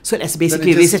houses. So that's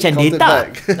basically research and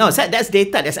data. No, so that's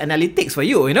data, that's analytics for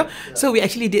you, you know. Yeah. So we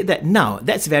actually did that. Now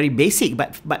that's very basic,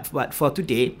 but for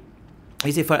today, I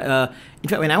say in fact,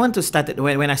 when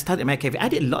I started my cafe, I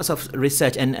did lots of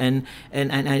research and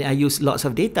I used lots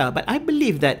of data. But I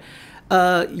believe that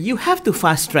you have to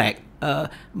fast track.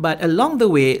 But along the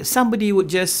way, somebody would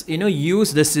just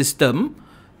use the system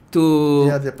to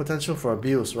the potential for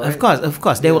abuse, right? Of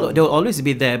course, they will always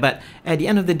be there. But at the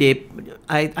end of the day,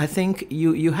 I think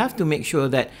you have to make sure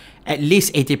that at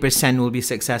least 80% will be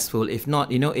successful. If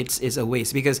not, it's a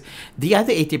waste, because the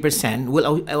other 80%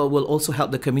 will also help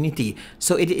the community.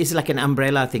 So it is like an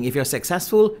umbrella thing. If you're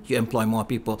successful, you employ more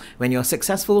people. When you're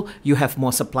successful, you have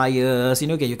more suppliers.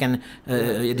 You can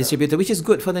distribute, which is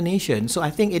good for the nation. So I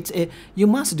think you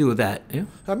must do that. Yeah?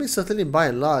 I mean, certainly by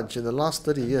and large, in the last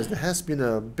 30 years, there has been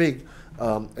a big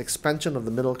expansion of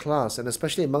the middle class, and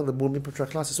especially among the Bumi Putra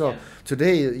class as well. Yeah.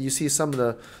 Today, you see some of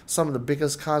the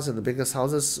biggest cars and the biggest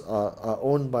houses are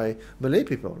owned by Malay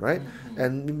people, right? Mm-hmm.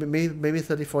 And maybe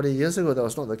 30, 40 years ago, that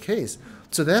was not the case.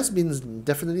 So there has been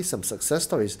definitely some success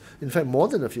stories. In fact, more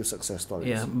than a few success stories.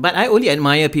 Yeah, but I only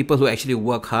admire people who actually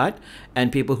work hard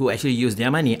and people who actually use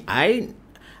their money.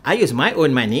 I use my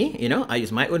own money,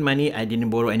 I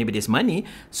didn't borrow anybody's money.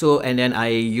 So, and then I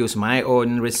use my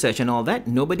own research and all that.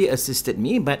 Nobody assisted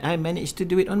me, but I managed to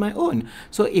do it on my own.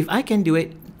 So if I can do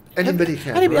it, anybody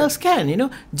can. Anybody else can,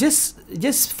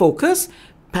 Just focus,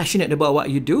 passionate about what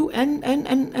you do, and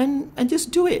just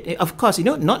do it. Of course,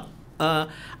 not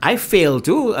I fail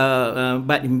too,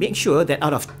 but make sure that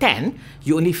out of 10,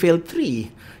 you only fail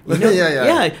 3.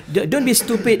 Don't be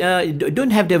stupid.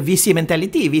 Don't have the VC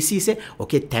mentality. VC say,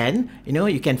 okay, 10,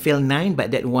 you can fail 9,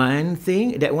 but that one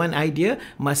thing, that one idea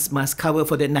must cover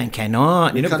for that 9.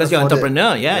 Cannot, because you're an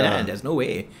entrepreneur. There's no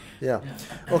way. Yeah.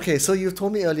 Okay, so you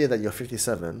told me earlier that you're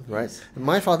 57, right? Yes. In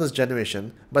my father's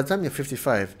generation, by the time you're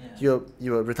 55, you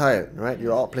were retired, right?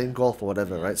 You're out playing golf or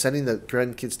whatever, right? Sending the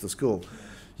grandkids to school.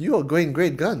 You are going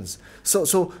great guns. So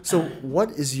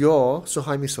what is your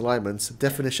Suhaimi Sulaiman's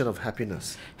definition of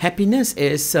happiness? Happiness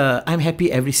is I'm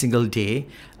happy every single day.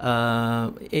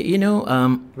 Without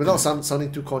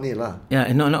sounding too corny, lah.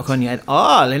 Yeah, no, not corny at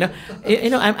all.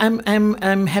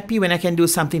 I'm happy when I can do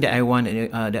something that I want.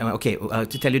 To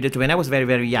tell you the truth, when I was very,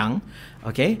 very young,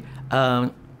 okay.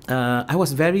 I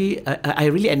was I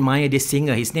really admire this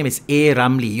singer. His name is A.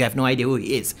 Ramli. You have no idea who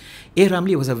he is. A.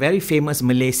 Ramli was a very famous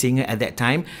Malay singer at that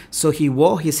time. So he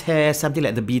wore his hair something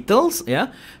like the Beatles.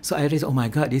 Yeah. So I realized, oh my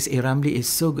God, this A. Ramli is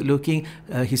so good looking.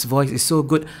 His voice is so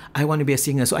good. I want to be a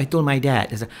singer. So I told my dad,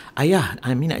 I said, Ayah,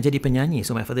 I mean nak jadi penyanyi.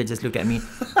 So my father just looked at me.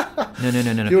 No.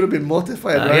 You would have been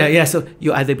mortified, right? Yeah. So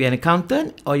you either be an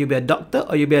accountant, or you be a doctor,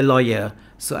 or you be a lawyer.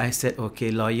 So I said, okay,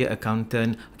 lawyer,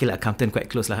 accountant. Okay, accountant quite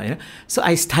close lah. So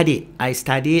I studied,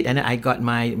 and then I got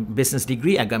my business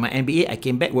degree. I got my MBA. I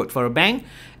came back, worked for a bank,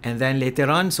 and then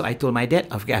later on, so I told my dad,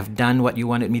 okay, I've done what you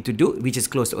wanted me to do, which is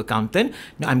close to accountant.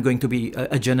 Now I'm going to be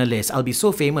a journalist. I'll be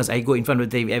so famous. I go in front of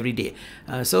the TV every day.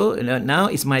 So now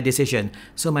it's my decision.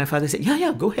 So my father said,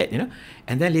 yeah, go ahead.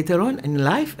 And then later on in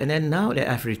life, and then now that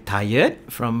I've retired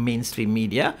from mainstream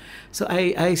media, so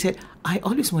I said, I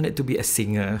always wanted to be a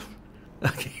singer.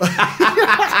 Okay.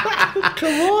 Come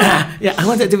on. Yeah, I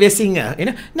wanted to be a singer.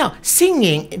 Now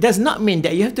singing does not mean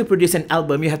that you have to produce an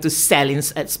album. You have to sell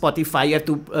at Spotify. You have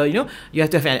to, you have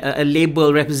to have a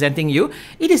label representing you.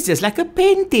 It is just like a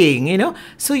painting.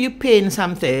 So you paint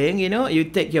something. You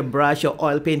take your brush, your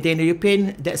oil painting, and you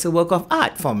paint. That's a work of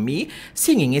art. For me,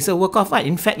 singing is a work of art.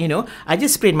 In fact, I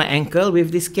just sprained my ankle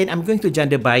with this cane. I'm going to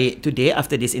Janda Baik today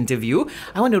after this interview.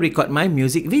 I want to record my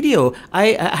music video.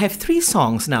 I have 3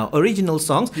 songs now, original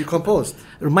songs. You composed?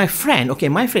 My friend,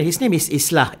 his name is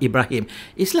Islah Ibrahim.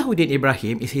 Islahuddin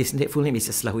Ibrahim, his full name is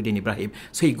Islahuddin Ibrahim.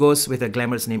 So he goes with a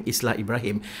glamorous name, Islah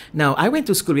Ibrahim. Now, I went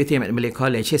to school with him at Malay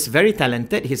College. He's very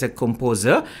talented. He's a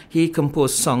composer. He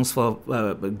composed songs for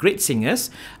great singers.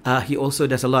 He also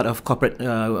does a lot of corporate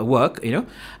work,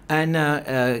 And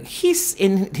he's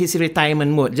in his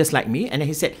retirement mode, just like me. And then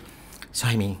he said,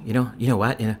 Suhaimi, you know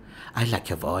what, I like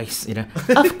your voice,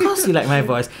 Of course you like my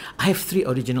voice. I have 3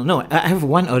 original. No, I have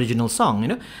 1 original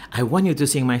song, I want you to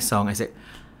sing my song. I said,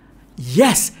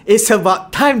 yes, it's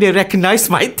about time they recognize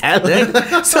my talent.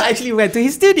 So I actually went to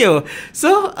his studio.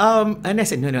 So, and I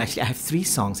said, no, actually I have 3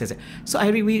 songs. I said, so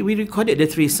we recorded the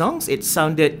 3 songs. I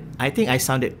think I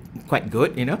sounded quite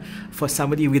good, for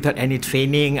somebody without any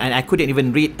training. And I couldn't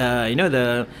even read,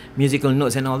 the musical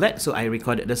notes and all that. So I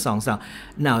recorded the songs.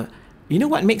 Now, you know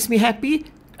what makes me happy?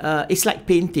 It's like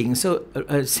painting. So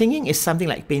singing is something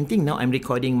like painting. Now I'm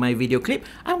recording my video clip.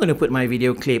 I'm going to put my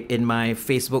video clip in my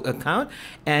Facebook account,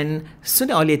 and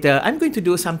sooner or later I'm going to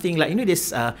do something like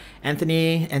this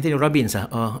Anthony Robbins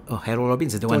or Harold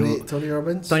Robbins is the one who Tony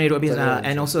Robbins,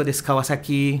 and also this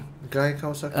Kawasaki guy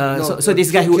Kawasaki. So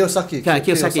this guy who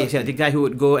Kiyosaki, yeah, the guy who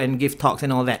would go and give talks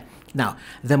and all that. Now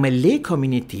the Malay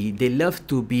community, they love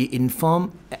to be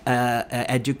informed,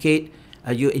 educate.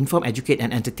 You inform, educate,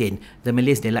 and entertain. The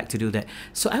Malays, they like to do that.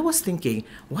 So I was thinking,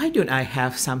 why don't I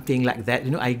have something like that?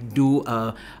 I do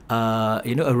a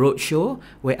road show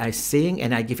where I sing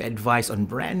and I give advice on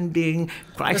branding,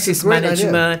 crisis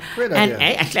management, and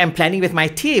actually I'm planning with my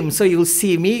team. So you'll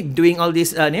see me doing all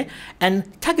this and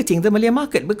targeting the Malay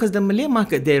market, because the Malay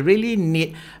market, they really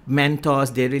need mentors,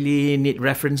 they really need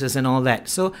references and all that.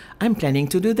 So I'm planning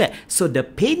to do that. So the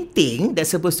painting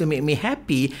that's supposed to make me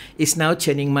happy is now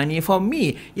churning money for me.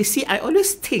 You see, I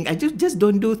always think I just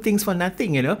don't do things for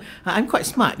nothing. I'm quite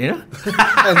smart. And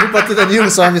who better than you,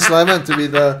 Suhaimi Sulaiman, to be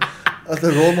the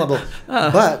role model?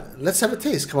 But let's have a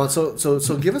taste. Come on,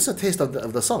 so give us a taste of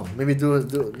the song. Maybe do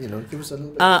give us a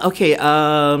little bit. Okay.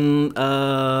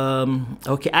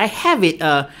 Okay. I have it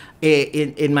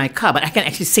in my car, but I can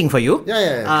actually sing for you.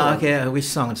 Yeah. Okay. Which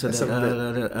song? So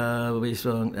which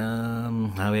song?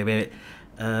 Wait.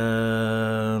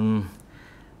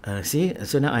 See,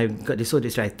 so now I got this so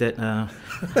distracted.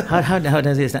 How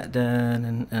does it start?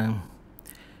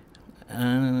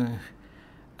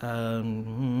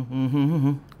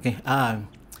 Okay.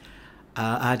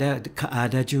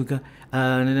 Ada juga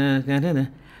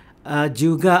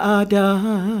juga ada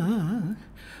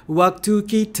waktu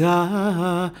kita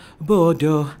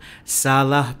bodoh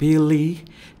salah pilih,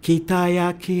 kita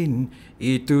yakin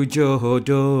itu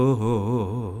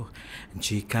jodoh.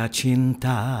 Jika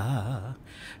cinta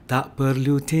tak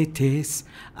perlu tetes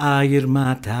air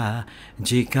mata,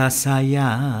 jika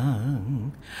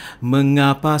sayang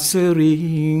mengapa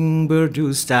sering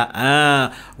berdusta.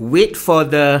 Wait for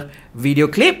the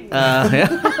video clip.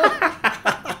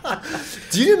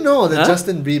 Do you know that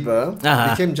Justin Bieber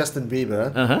became Justin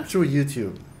Bieber through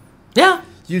YouTube? Yeah.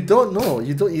 You don't know.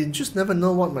 You just never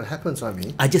know what might happen,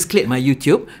 Suhaimi. I just cleared my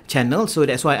YouTube channel, so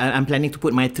that's why I'm planning to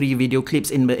put my 3 video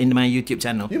clips in my YouTube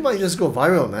channel. You might just go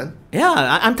viral, man. Yeah,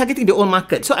 I'm targeting the old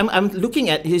market. So I'm looking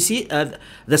at, you see,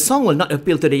 the song will not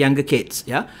appeal to the younger kids.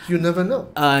 Yeah. You never know.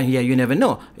 Yeah, you never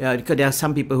know. Because there are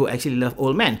some people who actually love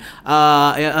old men.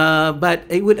 But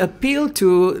it would appeal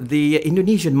to the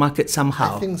Indonesian market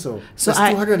somehow. I think so. So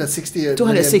There's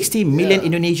 260 million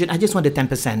Indonesian. I just want the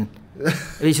 10%.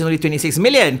 Which is only 26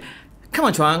 million. Come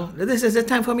on, Chuang. This is the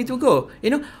time for me to go.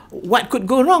 You know, what could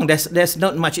go wrong? There's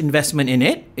not much investment in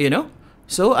it, you know.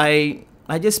 So I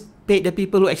just paid the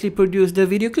people who actually produced the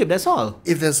video clip. That's all.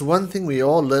 If there's one thing we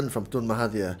all learn from Tun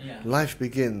Mahathir, life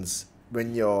begins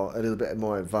when you're a little bit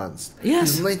more advanced.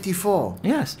 Yes. He's 94.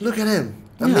 Yes. Look at him.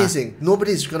 Amazing.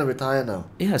 Nobody's going to retire now.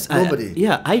 Yes. Nobody.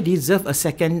 I deserve a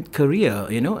second career,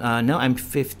 you know. Now I'm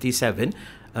 57.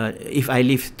 If I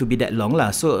live to be that long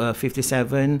lah. So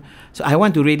 57. So I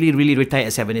want to really retire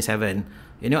at 77.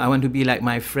 You know, I want to be like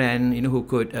my friend, you know, who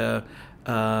could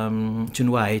Chun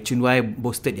Wai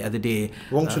boasted the other day.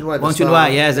 Wong Chun Wai,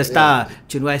 yes, the star.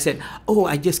 Chun Wai said, "Oh,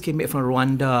 I just came back from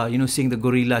Rwanda, you know, seeing the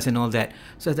gorillas and all that."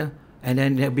 So and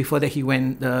then before that he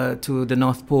went to the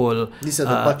North Pole. These are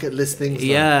the bucket list things.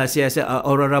 Yes,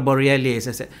 Aurora Borealis.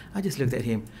 I just looked at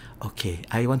him. Okay,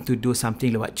 I want to do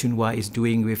something like what Chun Wai is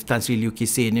doing with Tan Sri Liu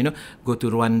Kisin, you know, go to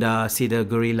Rwanda, see the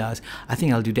gorillas. I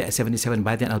think I'll do that at 77.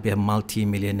 By then I'll be a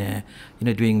multi-millionaire, you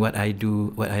know, doing what I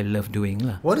do, what I love doing.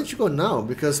 Why don't you go now?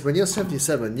 Because when you're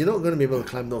 77, you're not going to be able to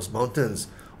climb those mountains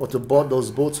or to board those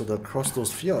boats or to cross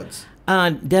those fjords.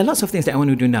 There are lots of things that I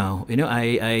want to do now. You know,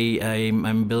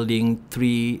 I'm building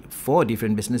 3-4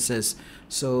 different businesses.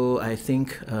 So I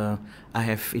think I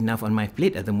have enough on my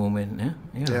plate at the moment.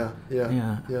 Yeah.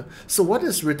 So what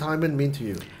does retirement mean to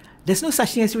you? There's no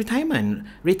such thing as retirement.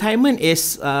 Retirement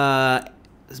is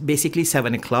basically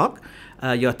 7 o'clock.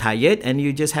 You're tired and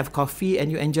you just have coffee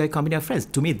and you enjoy company of friends.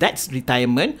 To me, that's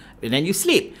retirement. And then you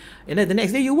sleep. And then the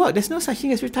next day you work. There's no such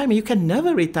thing as retirement. You can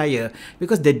never retire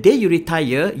because the day you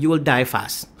retire, you will die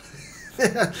fast.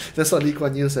 That's what Lee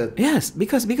Kuan Yew said. Yes,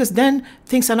 because then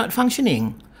things are not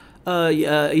functioning. I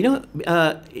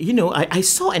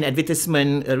saw an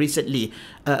advertisement recently,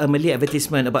 a Malay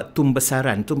advertisement about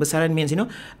tumbesaran. Tumbesaran means, you know,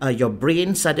 your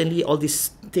brain suddenly all these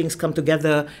things come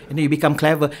together and then you become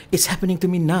clever. It's happening to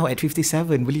me now at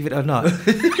 57, believe it or not.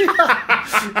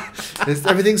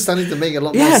 Everything's starting to make a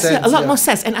lot more sense. Yes, a lot more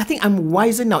sense. And I think I'm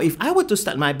wiser now. If I were to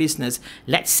start my business,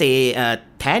 let's say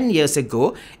 10 years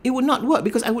ago, it would not work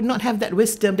because I would not have that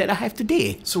wisdom that I have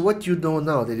today. So what you know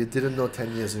now that you didn't know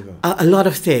 10 years ago? A lot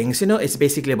of things. You know, it's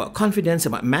basically about confidence,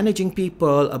 about managing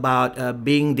people, about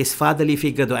being this fatherly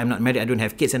figure. Though I'm not married, I don't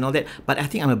have kids and all that. But I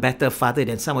think I'm a better father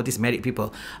than some of these married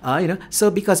people. So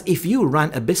because if you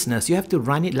run a business, you have to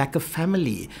run it like a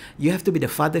family. You have to be the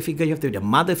father figure, you have to be the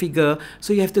mother figure.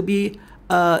 So you have to be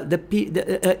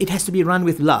it has to be run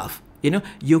with love. You know,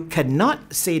 you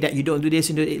cannot say that you don't do this.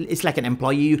 You know, it's like an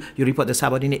employee. You report the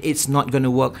subordinate. It's not going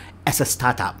to work as a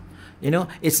startup. You know,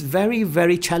 it's very,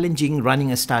 very challenging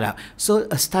running a startup. So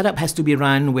a startup has to be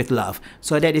run with love.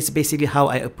 So that is basically how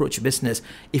I approach business.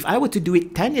 If I were to do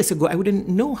it 10 years ago, I wouldn't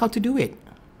know how to do it.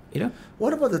 You know?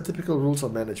 What about the typical rules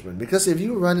of management? Because if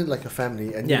you run it like a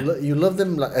family and you love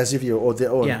them like as if you're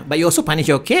their own. Yeah, but you also punish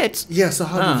your kids. Yeah, so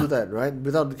how do you do that, right?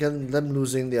 Without them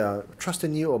losing their trust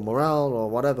in you or morale or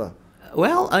whatever.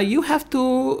 Well, you have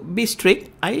to be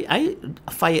strict. I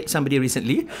fired somebody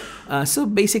recently. So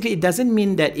basically, it doesn't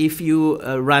mean that if you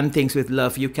run things with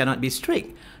love, you cannot be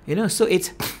strict. You know, so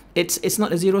it's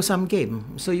not a zero-sum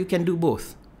game. So you can do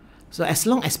both. So as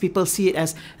long as people see it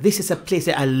as this is a place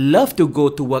that I love to go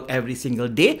to work every single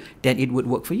day, then it would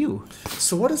work for you.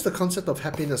 So what does the concept of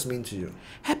happiness mean to you?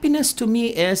 Happiness to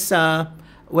me is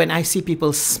when I see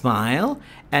people smile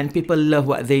and people love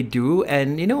what they do.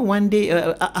 And, you know, one day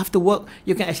after work,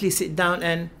 you can actually sit down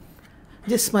and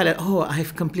just smile at, oh,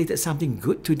 I've completed something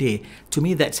good today. To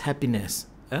me, that's happiness.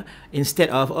 Instead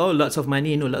of, oh, lots of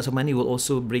money. You know, lots of money will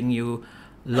also bring you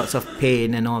lots of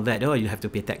pain and all that. Oh, you have to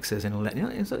pay taxes and all that. You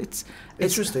know, so it's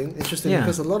interesting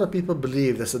because a lot of people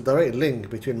believe there's a direct link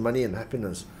between money and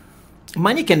happiness.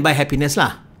 Money can buy happiness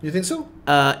lah. You think so?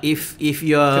 If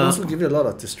you're, it can also give you a lot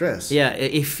of distress. Yeah,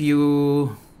 if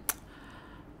you're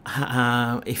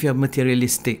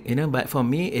materialistic, you know. But for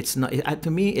me, it's not.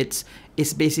 To me, it's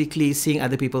basically seeing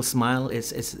other people smile.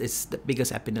 It's the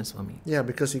biggest happiness for me. Yeah,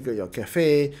 because you got your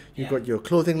cafe, you got your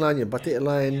clothing line, your batik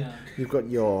line, you've got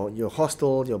your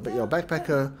hostel, your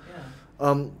backpacker.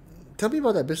 Tell me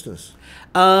about that business.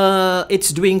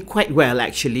 It's doing quite well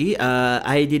actually.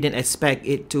 I didn't expect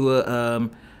it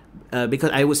to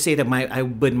Because I would say that I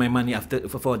burned my money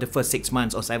for the first 6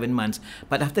 months or 7 months,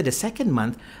 but after the second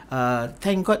month,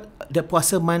 thank God the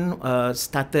puasa month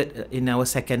started in our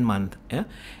second month, yeah.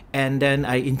 And then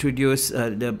I introduced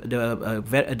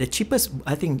the cheapest,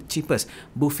 I think cheapest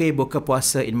buffet buka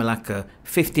puasa in Malacca,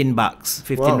 $15,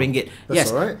 15 Wow, ringgit. that's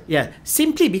Yes, all right. yeah,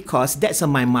 simply because that's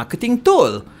my marketing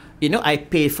tool. You know, I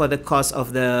pay for the cost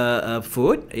of the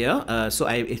food. Yeah, so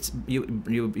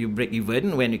you break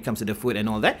even when it comes to the food and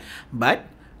all that. But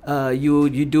you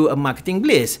do a marketing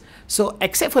bliss. So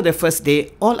except for the first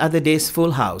day, all other days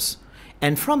full house.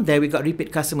 And from there, we got repeat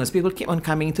customers. People keep on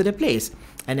coming to the place,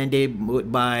 and then they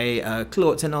would buy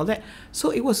clothes and all that.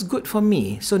 So it was good for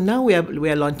me. So now we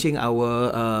are launching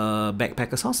our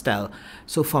backpackers hostel.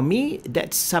 So for me,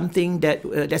 that's something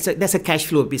that's a cash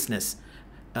flow business.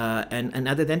 And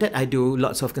other than that, I do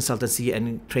lots of consultancy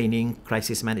and training,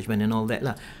 crisis management, and all that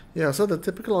lah. Yeah, so the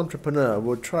typical entrepreneur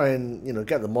would try and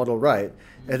get the model right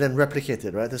and then replicate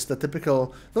it, right? That's the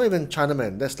typical, not even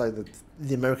Chinaman. That's like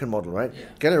the American model, right? Yeah.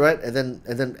 Get it right and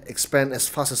then expand as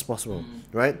fast as possible,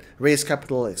 right? Raise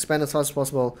capital, expand as fast as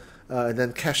possible, and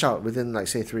then cash out within like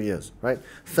say 3 years, right?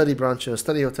 30 branches,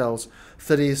 30 hotels,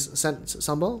 30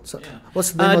 sambal. So,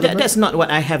 what's the name of the That's not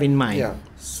what I have in mind. Yeah.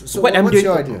 So what I'm what's doing,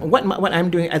 your idea? what I'm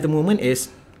doing at the moment is,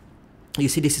 you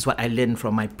see, this is what I learned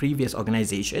from my previous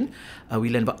organization. We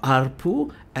learned about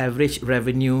ARPU, average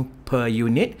revenue per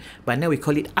unit, but now we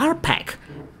call it RPAC,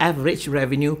 average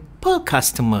revenue per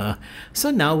customer.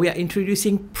 So now we are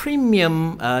introducing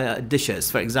premium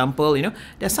dishes. For example, there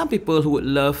are some people who would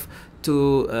love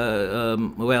to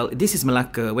well, this is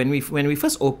Malacca. When we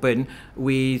first opened,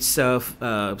 we serve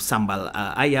sambal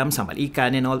ayam, sambal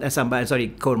ikan, and all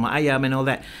korma ayam and all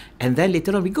that. And then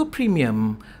later on we go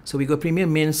premium. So we go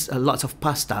premium means lots of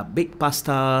pasta, big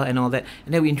pasta and all that.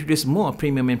 And then we introduce more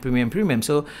premium and premium.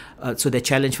 So so the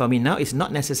challenge for me now is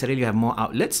not necessarily you have more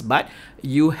outlets, but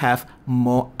you have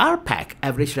more RPAC,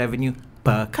 average revenue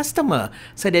per customer.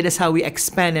 So that is how we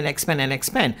expand and expand and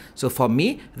expand. So for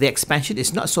me, the expansion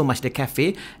is not so much the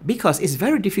cafe, because it's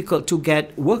very difficult to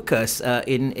get workers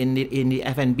in the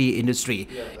F&B industry.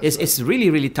 Yeah, it's really,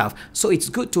 really tough. So it's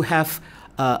good to have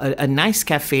a nice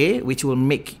cafe which will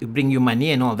bring you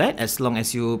money and all that, as long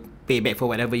as you pay back for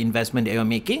whatever investment that you're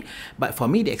making. But for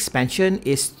me, the expansion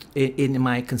is in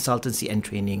my consultancy and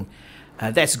training.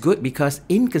 That's good, because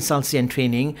in consultancy and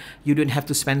training, you don't have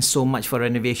to spend so much for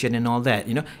renovation and all that.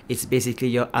 It's basically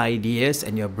your ideas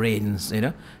and your brains.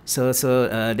 So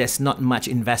there's not much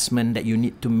investment that you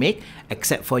need to make,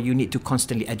 except for you need to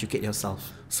constantly educate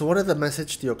yourself. So what are the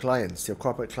message to your clients, your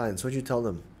corporate clients? What do you tell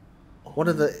them? What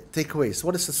are the takeaways?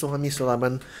 What is the Suhaimi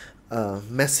Sulaiman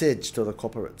message to the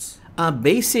corporates?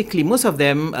 Basically, most of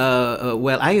them, I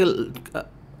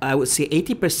would say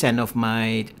 80% of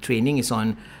my training is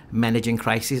on managing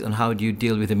crisis, on how do you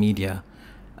deal with the media,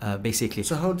 basically.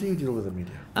 So how do you deal with the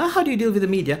media? How do you deal with the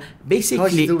media? Basically, how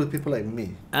do you deal with people like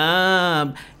me?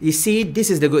 You see, this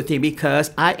is the good thing,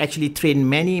 because I actually train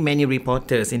many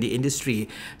reporters in the industry.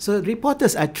 So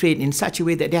reporters are trained in such a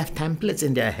way that they have templates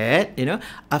in their head.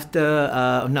 After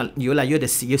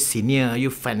you're senior, you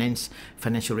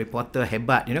financial reporter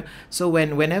hebat. So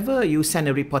whenever you send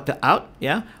a reporter out,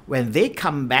 when they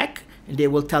come back, they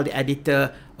will tell the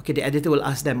editor. Okay, the editor will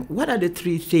ask them, what are the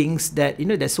 3 things that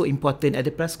that's so important at the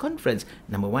press conference?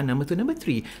 Number 1, number 2, number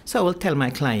 3. So I will tell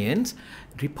my clients,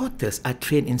 reporters are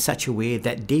trained in such a way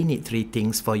that they need 3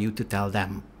 things for you to tell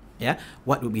them. Yeah,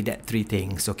 what would be that 3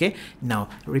 things? Okay, now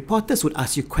reporters would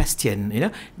ask you question.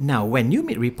 Now when you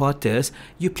meet reporters,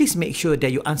 you please make sure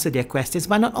that you answer their questions,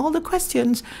 but not all the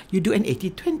questions. You do an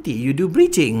 80-20. You do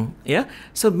bridging. Yeah,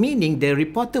 so meaning the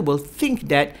reporter will think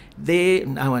that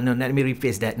let me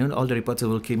rephrase that. No, all the reporters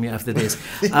will kill me after this.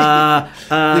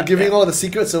 You're giving all the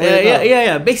secrets away.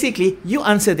 Yeah. Basically, you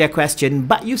answer their question,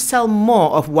 but you sell more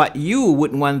of what you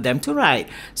would want them to write.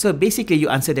 So basically, you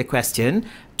answer their question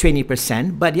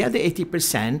 20%, but the other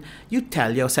 80%, you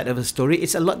tell your side of the story.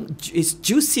 It's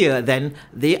juicier than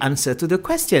the answer to the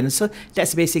question. So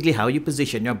that's basically how you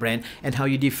position your brand and how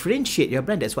you differentiate your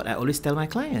brand. That's what I always tell my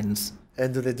clients.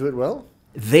 And do they do it well?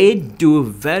 They do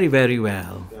very, very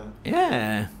well.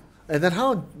 Yeah. And then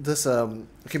how does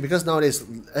because nowadays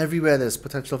everywhere there's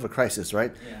potential for crisis,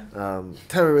 right? Yeah.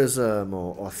 Terrorism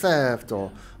or theft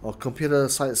or computer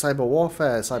cyber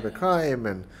warfare, cyber crime,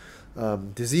 and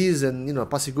disease and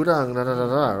pasigudang,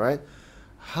 right?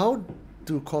 How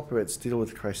do corporates deal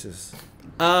with crisis?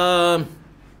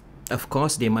 Of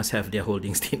course, they must have their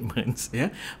holding statements. Yeah,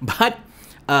 but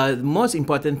the most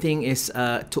important thing is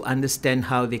to understand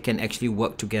how they can actually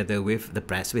work together with the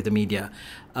press, with the media.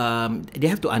 They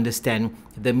have to understand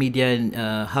the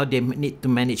media, how they need to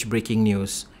manage breaking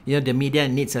news. The media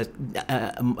needs an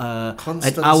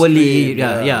Constant hourly,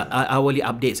 stream, hourly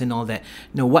updates and all that.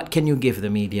 Now, what can you give the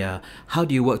media? How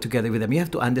do you work together with them? You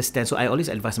have to understand. So I always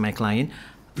advise my client,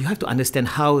 you have to understand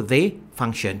how they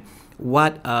function.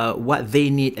 What they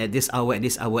need at this hour, and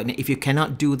if you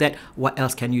cannot do that, what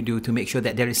else can you do to make sure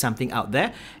that there is something out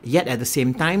there, yet at the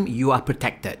same time you are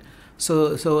protected.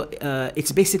 So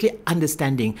it's basically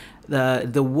understanding.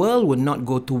 The world will not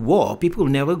go to war. People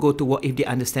will never go to war if they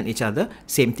understand each other.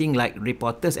 Same thing like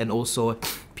reporters and also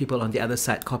people on the other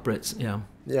side, corporates. Yeah.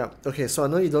 Okay, so I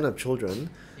know you don't have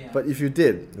children, but if you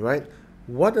did, right,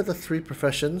 what are the 3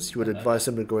 professions you would advise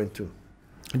them to go into?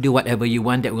 Do whatever you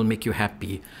want that will make you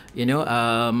happy.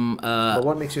 But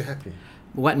what makes you happy?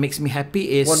 What makes me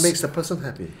happy is... What makes the person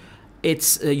happy?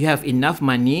 It's you have enough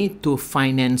money to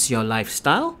finance your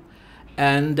lifestyle.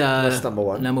 And that's number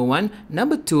 1. Number 1.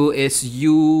 Number 2 is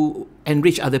you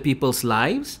enrich other people's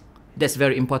lives. That's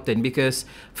very important because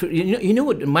you know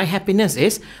what my happiness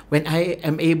is when I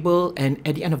am able and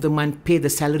at the end of the month pay the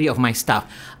salary of my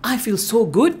staff. I feel so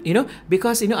good,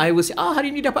 because I will say,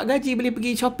 hari ni dapat gaji, boleh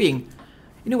pergi shopping.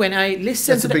 When I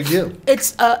listen That's to a big deal.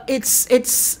 It's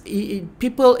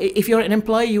people. If you're an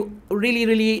employee, you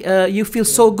really you feel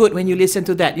so good when you listen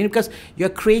to that. Because you're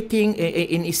creating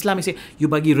in Islam. You say you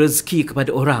bagi rezeki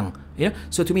kepada orang.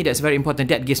 So to me that's very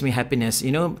important. That gives me happiness.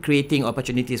 Creating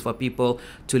opportunities for people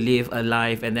to live a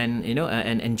life and then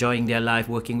and enjoying their life,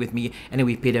 working with me, and then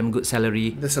we pay them good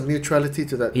salary. There's a mutuality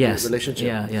to that relationship.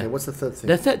 Yeah. Okay, what's the third thing?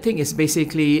 The third thing is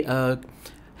basically.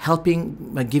 Helping,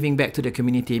 giving back to the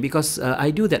community, because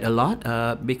I do that a lot,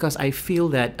 because I feel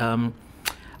that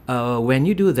when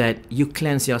you do that, you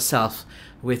cleanse yourself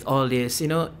with all this,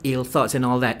 ill thoughts and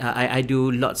all that. I do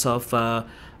lots of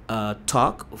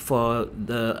talk for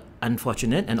the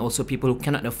unfortunate and also people who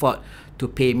cannot afford to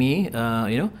pay me,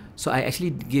 So I actually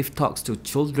give talks to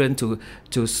children, to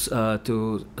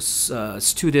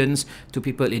students, to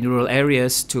people in rural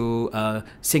areas, to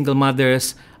single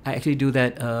mothers. I actually do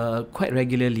that quite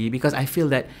regularly because I feel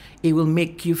that it will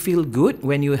make you feel good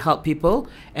when you help people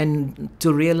and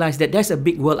to realize that there's a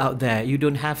big world out there. You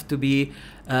don't have to be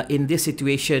in this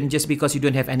situation just because you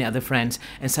don't have any other friends,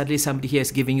 and suddenly somebody here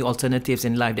is giving you alternatives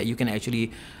in life that you can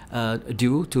actually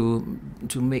do to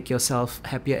make yourself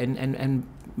happier and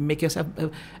make yourself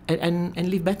and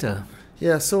live better.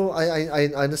 Yeah, so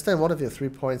I understand one of your 3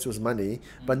 points was money,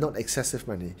 but not excessive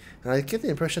money. And I get the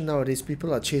impression nowadays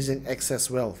people are chasing excess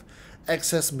wealth,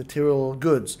 excess material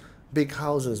goods, big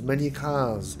houses, many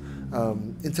cars,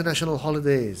 international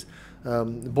holidays,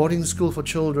 boarding school for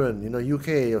children,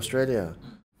 UK, Australia.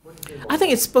 I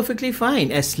think it's perfectly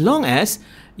fine as long as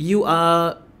you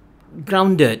are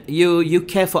grounded, you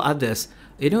care for others.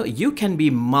 You can be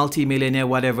multi-millionaire,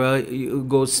 whatever, you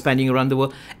go spending around the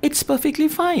world. It's perfectly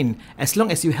fine as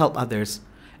long as you help others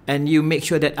and you make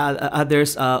sure that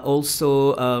others are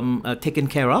also taken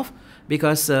care of.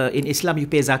 Because in Islam, you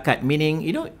pay zakat, meaning,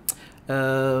 you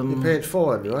pay it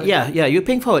forward, right? Yeah, you're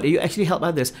paying forward. You actually help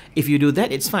others. If you do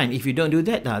that, it's fine. If you don't do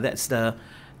that,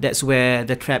 that's where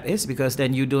the trap is, because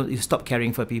then you stop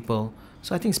caring for people.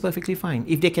 So I think it's perfectly fine.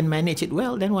 If they can manage it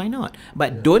well, then why not?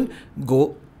 But don't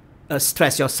go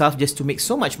stress yourself just to make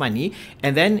so much money,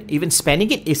 and then even spending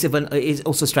it is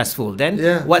also stressful. Then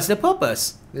what's the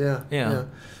purpose? Yeah.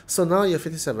 So now you're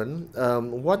 57.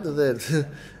 What are the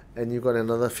and you've got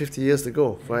another 50 years to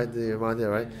go, right?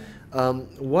 Right?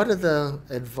 What are the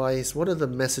advice? What are the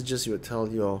messages you would tell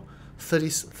your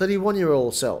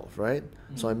 31-year-old self, right?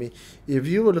 So I mean, if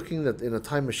you were looking in a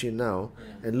time machine now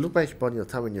and look back upon your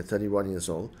time when you're 31 years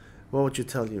old, what would you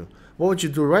tell you? What would you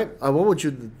do right? What would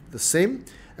you do the same?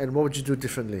 And what would you do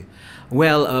differently?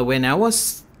 Well, when I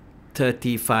was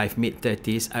 35,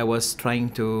 mid-30s, I was trying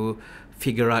to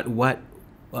figure out what,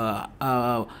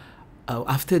 after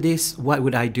this, what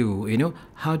would I do?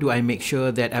 How do I make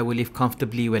sure that I will live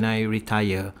comfortably when I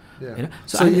retire? Yeah.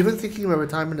 So even thinking about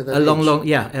retirement at that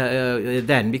age?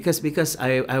 Then because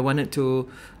I wanted to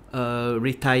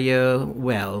retire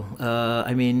well.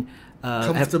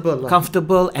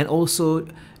 Comfortable and also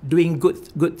doing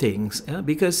good things.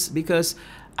 Because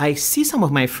I see some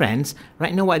of my friends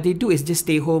right now. What they do is just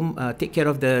stay home, take care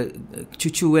of the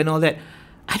cucu and all that.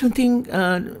 I don't think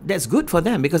that's good for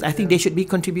them, because I think they should be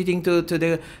contributing to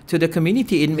the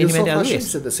community in many other ways.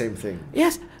 said the same thing.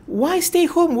 Yes. Why stay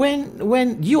home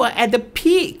when you are at the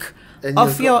peak and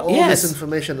of your all this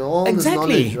information, all this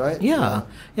knowledge, right? Yeah.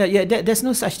 There's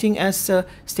no such thing as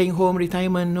staying home,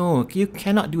 retirement. No, you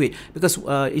cannot do it, because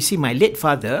you see, my late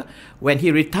father, when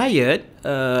he retired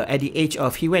at the age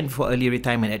of, he went for early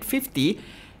retirement at 50.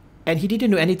 and he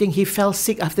didn't do anything. He fell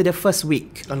sick after the first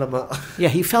week. Alamak. Yeah,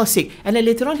 he fell sick, and then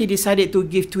later on he decided to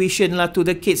give tuition lah to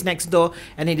the kids next door,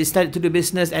 and he decided to do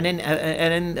business, and then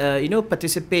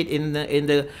participate in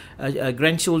the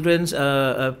grandchildren's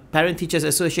parent teachers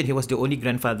association. He was the only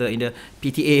grandfather in the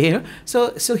PTA. You know?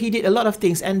 So he did a lot of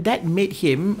things, and that made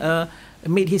him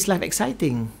made his life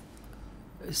exciting.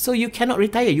 So you cannot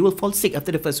retire. You will fall sick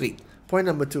after the first week. Point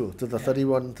number 2 to the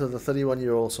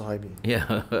 31-year-old Suhaimi.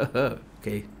 Yeah.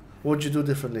 Okay. What would you do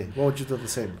differently? What would you do the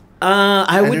same?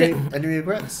 Any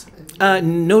regrets?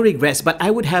 No regrets, but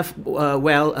I would have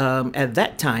at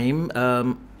that time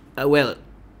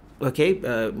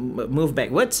move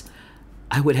backwards.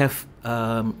 I would have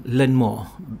learned more.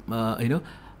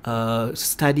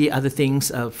 Study other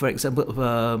things, for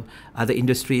example, other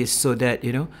industries, so that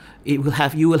you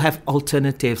will have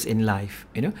alternatives in life.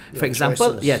 For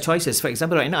example, choices. For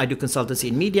example, right now I do consultancy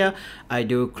in media, I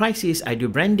do crisis, I do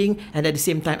branding, and at the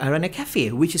same time I run a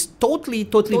cafe, which is totally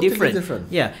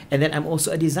different. Yeah, and then I'm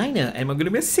also a designer, and I'm going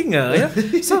to be a singer.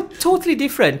 So totally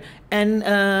different. And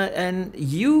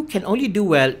you can only do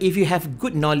well if you have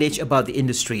good knowledge about the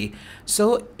industry.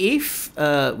 So if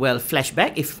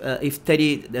flashback, if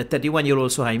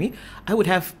 31-year-old Suhaimi, I would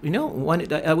have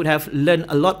learned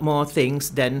a lot more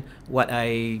things than what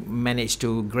I managed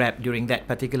to grab during that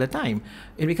particular time,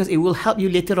 and because it will help you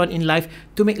later on in life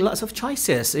to make lots of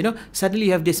choices. Suddenly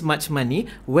you have this much money.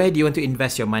 Where do you want to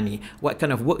invest your money? What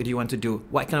kind of work do you want to do?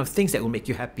 What kind of things that will make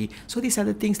you happy? So these are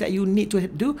the things that you need to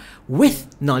do with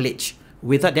knowledge.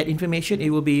 Without that information,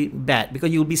 it will be bad, because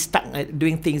you'll be stuck at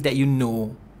doing things that you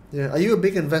know. Yeah. Are you a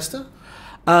big investor?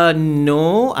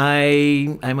 No,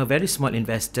 I'm a very small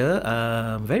investor,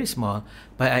 very small,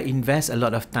 but I invest a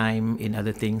lot of time in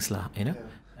other things lah. Yeah.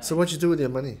 So what you do with your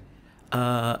money?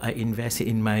 I invest it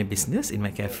in my business, in my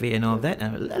cafe and all that,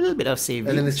 and a little bit of savings.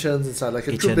 And then it churns inside like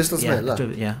a true businessman lah.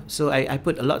 Yeah. So I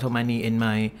put a lot of money in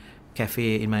my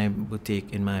cafe, in my boutique,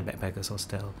 in my backpackers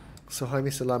hostel.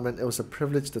 Suhaimi Sulaiman, it was a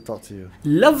privilege to talk to you.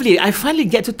 Lovely. I finally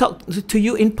get to talk to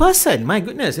you in person. My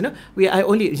goodness, and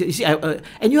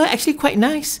you are actually quite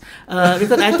nice,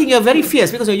 because I think you're very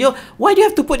fierce. Because why do you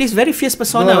have to put this very fierce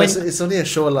persona? No, it's only a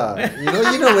show lah.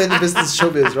 You know when business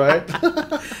showbiz, right?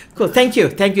 Cool. Thank you.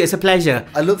 It's a pleasure.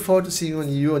 I look forward to seeing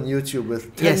you on YouTube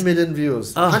with 10 million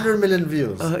views, 100 million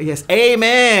views. Yes.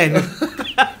 Amen.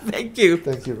 Thank you.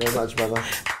 Thank you very much, brother.